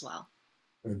two as well.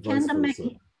 And Can vice the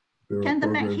versa. There are can the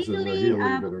programs in the MagHealy Healy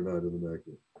that are not in the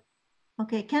MagHealy.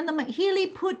 okay, can the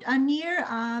MagHealy put near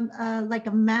like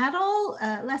a metal?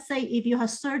 Let's say if you have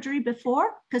surgery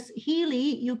before, because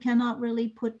Healy you cannot really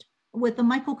put with the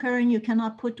microcurrent, you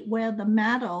cannot put where the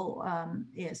metal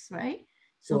is, right?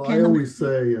 So Well, can I the always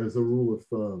say, as a rule of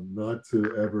thumb, not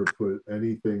to ever put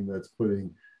anything that's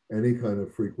putting any kind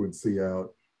of frequency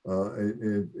out.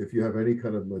 And if you have any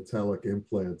kind of metallic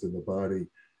implant in the body,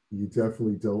 you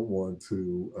definitely don't want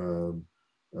to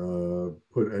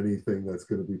put anything that's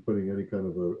going to be putting any kind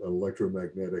of a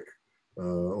electromagnetic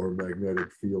or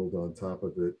magnetic field on top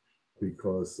of it,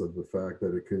 because of the fact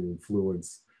that it can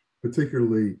influence,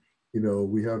 particularly,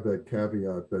 we have that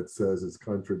caveat that says it's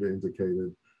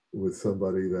contraindicated with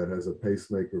somebody that has a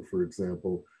pacemaker, for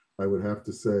example. I would have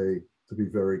to say to be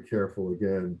very careful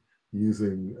again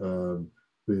using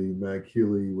the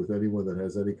MagHealy with anyone that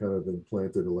has any kind of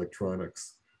implanted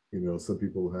electronics. Some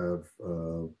people have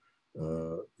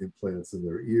implants in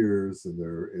their ears and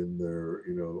in their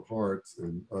hearts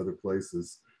and other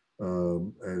places,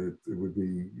 and it would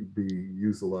be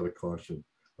used a lot of caution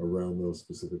around those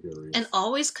specific areas. And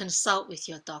always consult with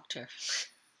your doctor.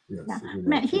 Yes, yeah. if you're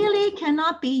not sure. MagHealy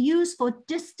cannot be used for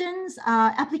distance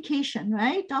application,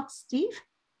 right, Doc Steve?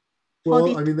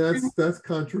 Well, I mean, that's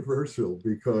controversial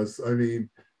because, I mean,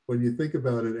 when you think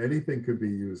about it, anything could be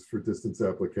used for distance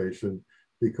application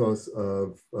because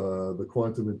of the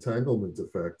quantum entanglement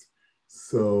effect.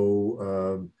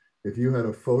 So if you had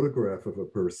a photograph of a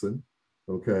person,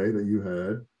 okay, that you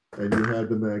had, and you had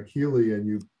the MagHealy and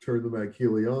you turned the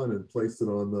MagHealy on and placed it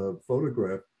on the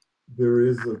photograph, there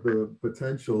is the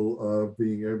potential of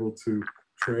being able to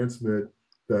transmit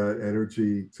that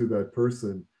energy to that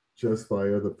person just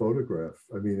via the photograph.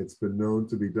 I mean, it's been known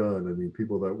to be done. I mean,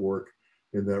 people that work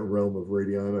in that realm of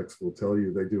radionics will tell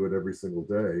you they do it every single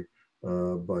day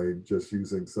by just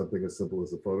using something as simple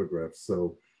as a photograph.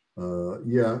 So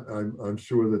yeah, I'm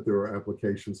sure that there are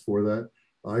applications for that.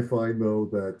 I find though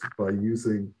that by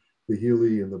using the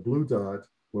Healy and the blue dot,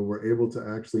 when we're able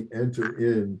to actually enter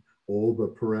in all the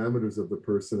parameters of the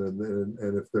person,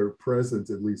 and if they're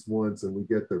present at least once and we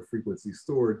get their frequency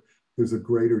stored, there's a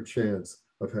greater chance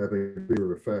of having a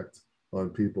bigger effect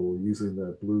on people using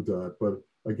that blue dot. But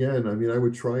again, I mean, I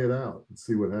would try it out and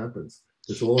see what happens.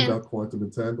 It's all about quantum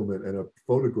entanglement, and a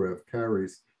photograph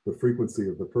carries the frequency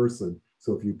of the person.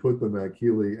 So if you put the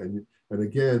MagHealy, and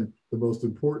again, the most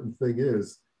important thing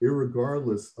is,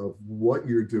 irregardless of what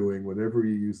you're doing, whenever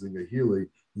you're using a Healy,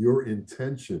 your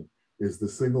intention is the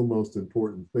single most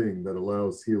important thing that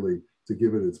allows Healy to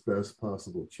give it its best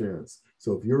possible chance.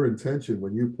 So if your intention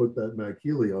when you put that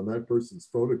MagHealy on that person's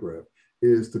photograph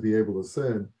is to be able to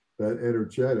send that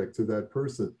energetic to that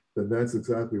person, then that's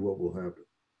exactly what will happen.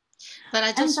 But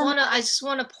I just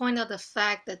want to point out the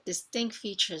fact that distinct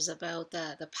features about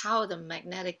the power of the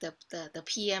magnetic, the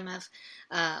PMF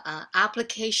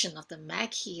application of the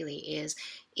MagHealy is,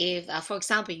 if for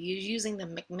example you're using the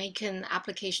McMakin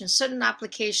application, certain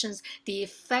applications the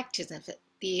effectiveness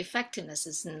the effectiveness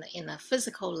is in a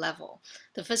physical level,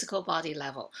 the physical body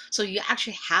level. So you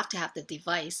actually have to have the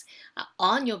device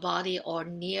on your body or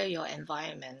near your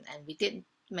environment. And we didn't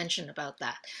mention about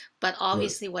that, but Right.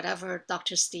 obviously whatever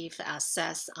Dr. Steve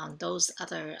says on those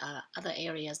other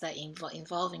areas that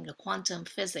involving the quantum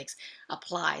physics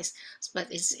applies. But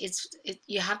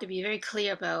you have to be very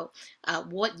clear about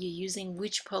what you're using,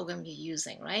 which program you're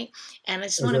using, right? And I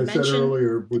just As want to I said mention,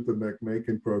 earlier, with the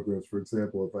McMakin programs, for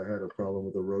example, if I had a problem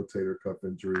with a rotator cuff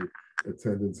injury, a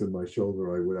tendons in my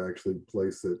shoulder, I would actually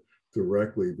place it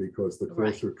directly, because the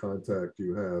right. closer contact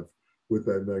you have with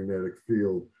that magnetic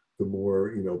field, the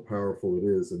more powerful it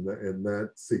is in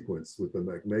that sequence with the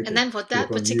McMakin. And then for But if that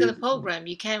I'm particular using, program,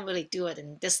 you can't really do it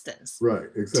in distance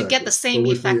right, to get exactly. the But same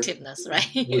effectiveness, with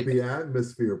right? the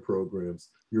atmosphere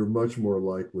programs, you're much more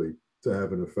likely to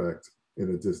have an effect in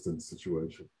a distance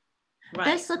situation. Right.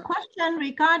 There's a question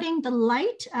regarding the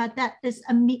light that is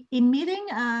emitting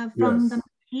from Yes.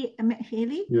 the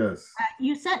MagHealy. Yes.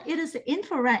 You said it is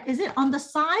infrared. Is it on the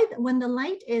side when the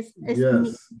light is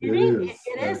Yes, emitting? it is.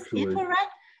 It is Actually infrared.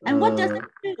 And what does it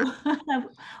do?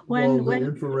 Well, the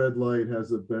infrared light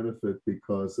has a benefit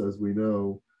because, as we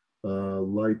know,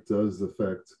 light does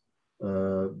affect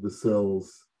the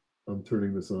cells. I'm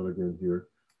turning this on again here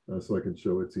so I can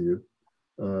show it to you.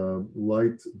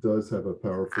 Light does have a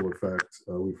powerful effect.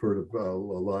 We've heard a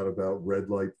lot about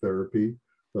red light therapy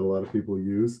that a lot of people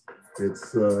use.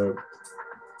 It's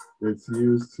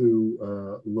used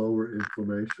to lower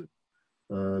inflammation.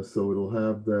 So it'll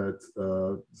have that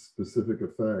specific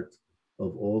effect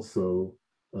of also,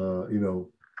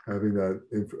 having that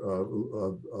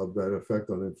of that effect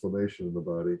on inflammation in the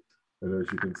body. And as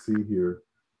you can see here,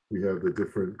 we have the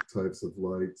different types of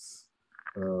lights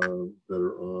that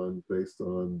are on based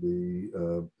on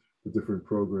the different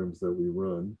programs that we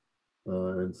run.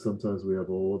 And sometimes we have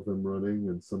all of them running,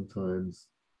 and sometimes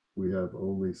we have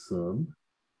only some.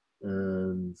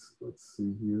 And let's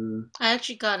see here. I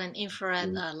actually got an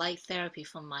infrared light therapy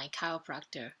from my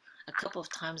chiropractor a couple of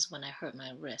times when I hurt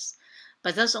my wrist,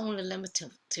 but that's only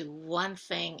limited to one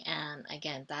thing. And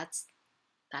again, that's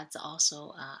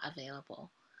also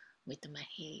available with the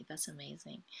MagHealy. That's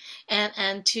amazing.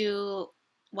 And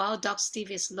while Doc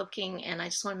Steve is looking, and I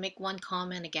just want to make one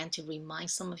comment again to remind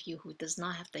some of you who does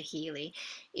not have the Healy,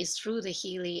 is through the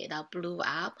Healy in our Blue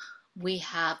app, we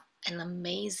have an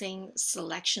amazing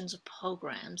selections of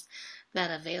programs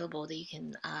that are available that you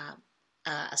can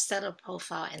set a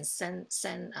profile and send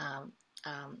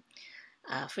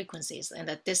frequencies and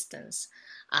a distance.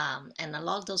 And a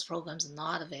lot of those programs are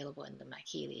not available in the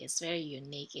MagHealy. It's very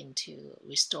unique into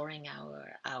restoring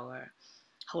our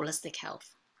holistic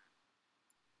health.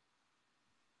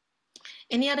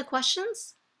 Any other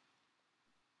questions?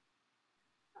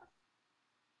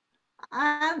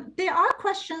 There are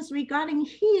questions regarding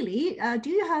Healy. Do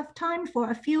you have time for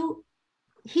a few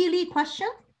Healy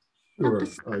questions? Sure.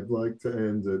 I'd like to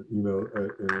end at,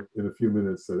 in a few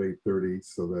minutes at 8:30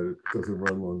 so that it doesn't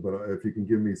run long. But if you can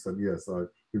give me some, yes, I'd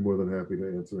be more than happy to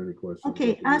answer any questions.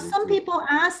 Okay. Some people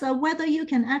ask whether you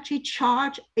can actually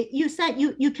charge. You said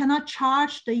you cannot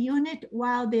charge the unit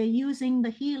while they're using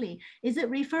the Healy. Is it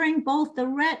referring both the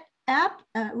red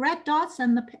dots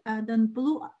and the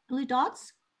blue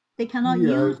dots? They cannot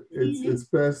use. It's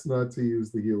best not to use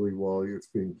the Healy while it's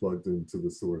being plugged into the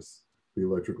source, the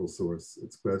electrical source.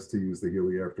 It's best to use the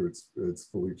Healy after it's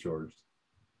fully charged.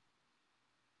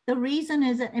 The reason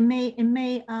is that it may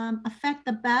affect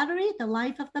the battery, the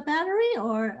life of the battery,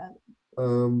 or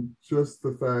just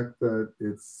the fact that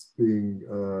it's being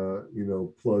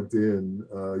plugged in.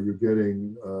 You're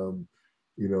getting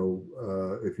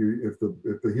if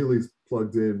the Healy's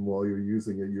plugged in while you're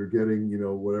using it, you're getting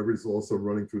whatever is also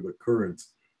running through the current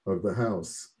of the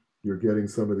house. You're getting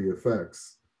some of the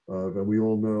effects of, and we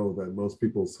all know that most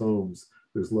people's homes,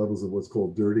 there's levels of what's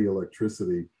called dirty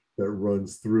electricity that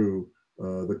runs through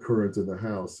the current in the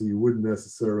house. So you wouldn't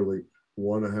necessarily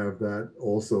want to have that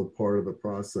also part of the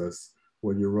process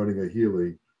when you're running a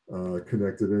Healy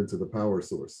connected into the power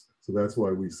source. So that's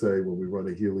why we say when we run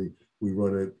a Healy, we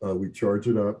charge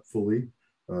it up fully.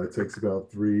 It takes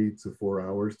about 3 to 4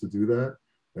 hours to do that.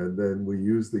 And then we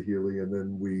use the Healy, and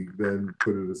then we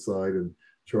put it aside and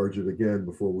charge it again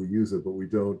before we use it. But we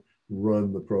don't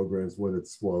run the programs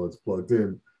while it's plugged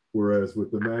in. Whereas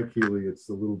with the MagHealy, it's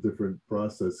a little different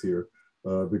process here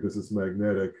because it's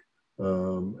magnetic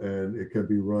and it can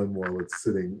be run while it's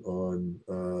sitting on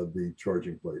the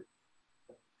charging plate.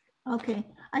 Okay,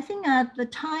 I think the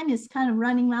time is kind of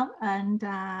running out, and thank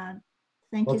you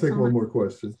so much. I'll take one more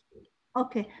question.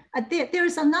 Okay, there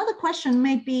is another question,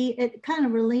 maybe it kind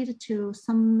of related to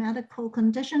some medical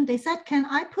condition. They said, can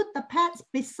I put the pads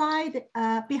behind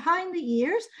the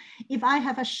ears if I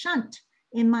have a shunt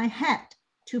in my head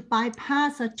to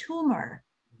bypass a tumor?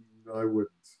 I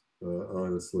wouldn't,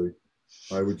 honestly.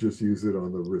 I would just use it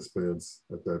on the wristbands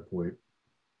at that point.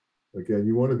 Again,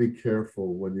 you want to be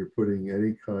careful when you're putting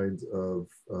any kind of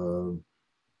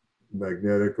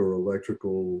magnetic or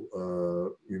electrical,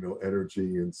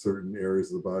 energy in certain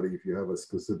areas of the body. If you have a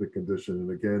specific condition,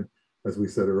 and again, as we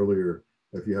said earlier,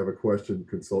 if you have a question,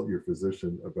 consult your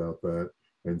physician about that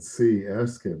and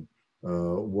ask him,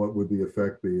 what would the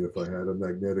effect be if I had a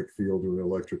magnetic field or an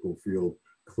electrical field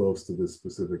close to this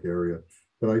specific area?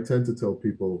 But I tend to tell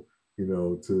people,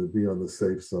 to be on the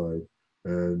safe side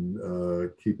and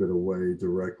keep it away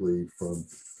directly from,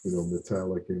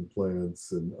 metallic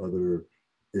implants and other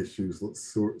issues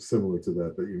similar to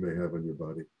that you may have on your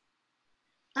body.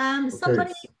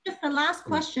 Somebody, just the last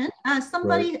question.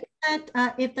 Somebody said,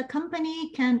 if the company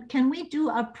can we do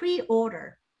a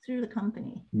pre-order through the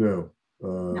company? No,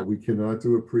 we cannot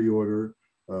do a pre-order.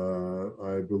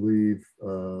 I believe,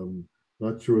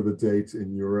 not sure the date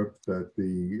in Europe that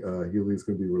the Healy is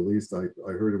going to be released.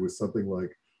 I heard it was something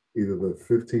like either the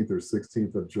 15th or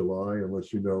 16th of July,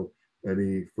 unless you know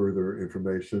any further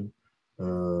information.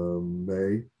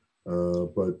 May,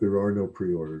 but there are no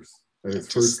pre-orders, and it's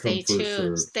Just first come, first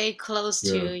serve. Stay close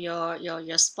to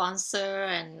your sponsor,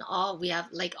 and all. We have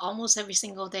like almost every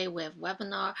single day we have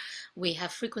webinar, we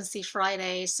have Frequency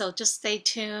Friday, so just stay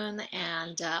tuned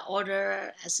and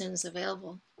order as soon as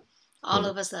available. All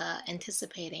of us are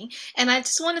anticipating, and I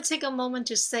just want to take a moment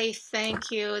to say thank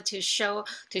you, to show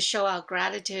our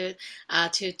gratitude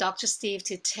to Dr. Steve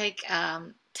to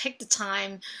take the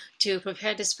time to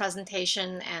prepare this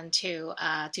presentation and to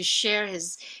share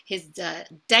his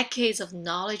decades of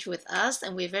knowledge with us.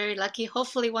 And we're very lucky.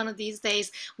 Hopefully one of these days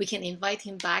we can invite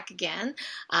him back again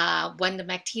when the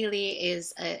MagHealy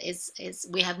is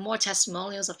we have more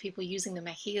testimonials of people using the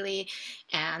MagHealy,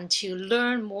 and to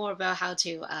learn more about how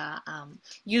to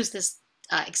use this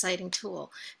exciting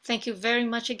tool. Thank you very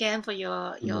much again for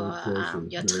your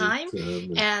time,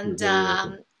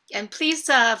 and please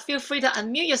feel free to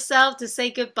unmute yourself to say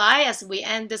goodbye as we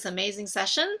end this amazing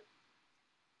session.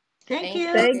 Thank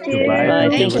you. Thank you.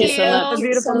 Thank you so much. Have a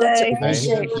beautiful day. Thank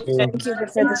you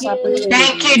for this opportunity.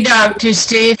 Thank you, Dr.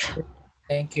 Steve.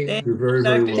 Thank you. You're very,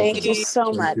 very welcome. Thank you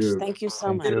so much. Thank you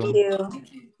so much. Thank you.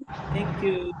 Thank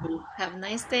you. Have a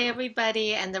nice day,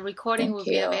 everybody. And the recording will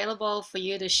be available for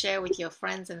you to share with your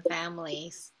friends and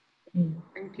families.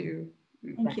 Thank you.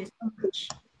 Thank you so much.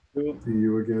 See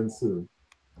you again soon.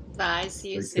 Bye.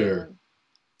 See you Take soon. care.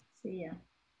 See ya.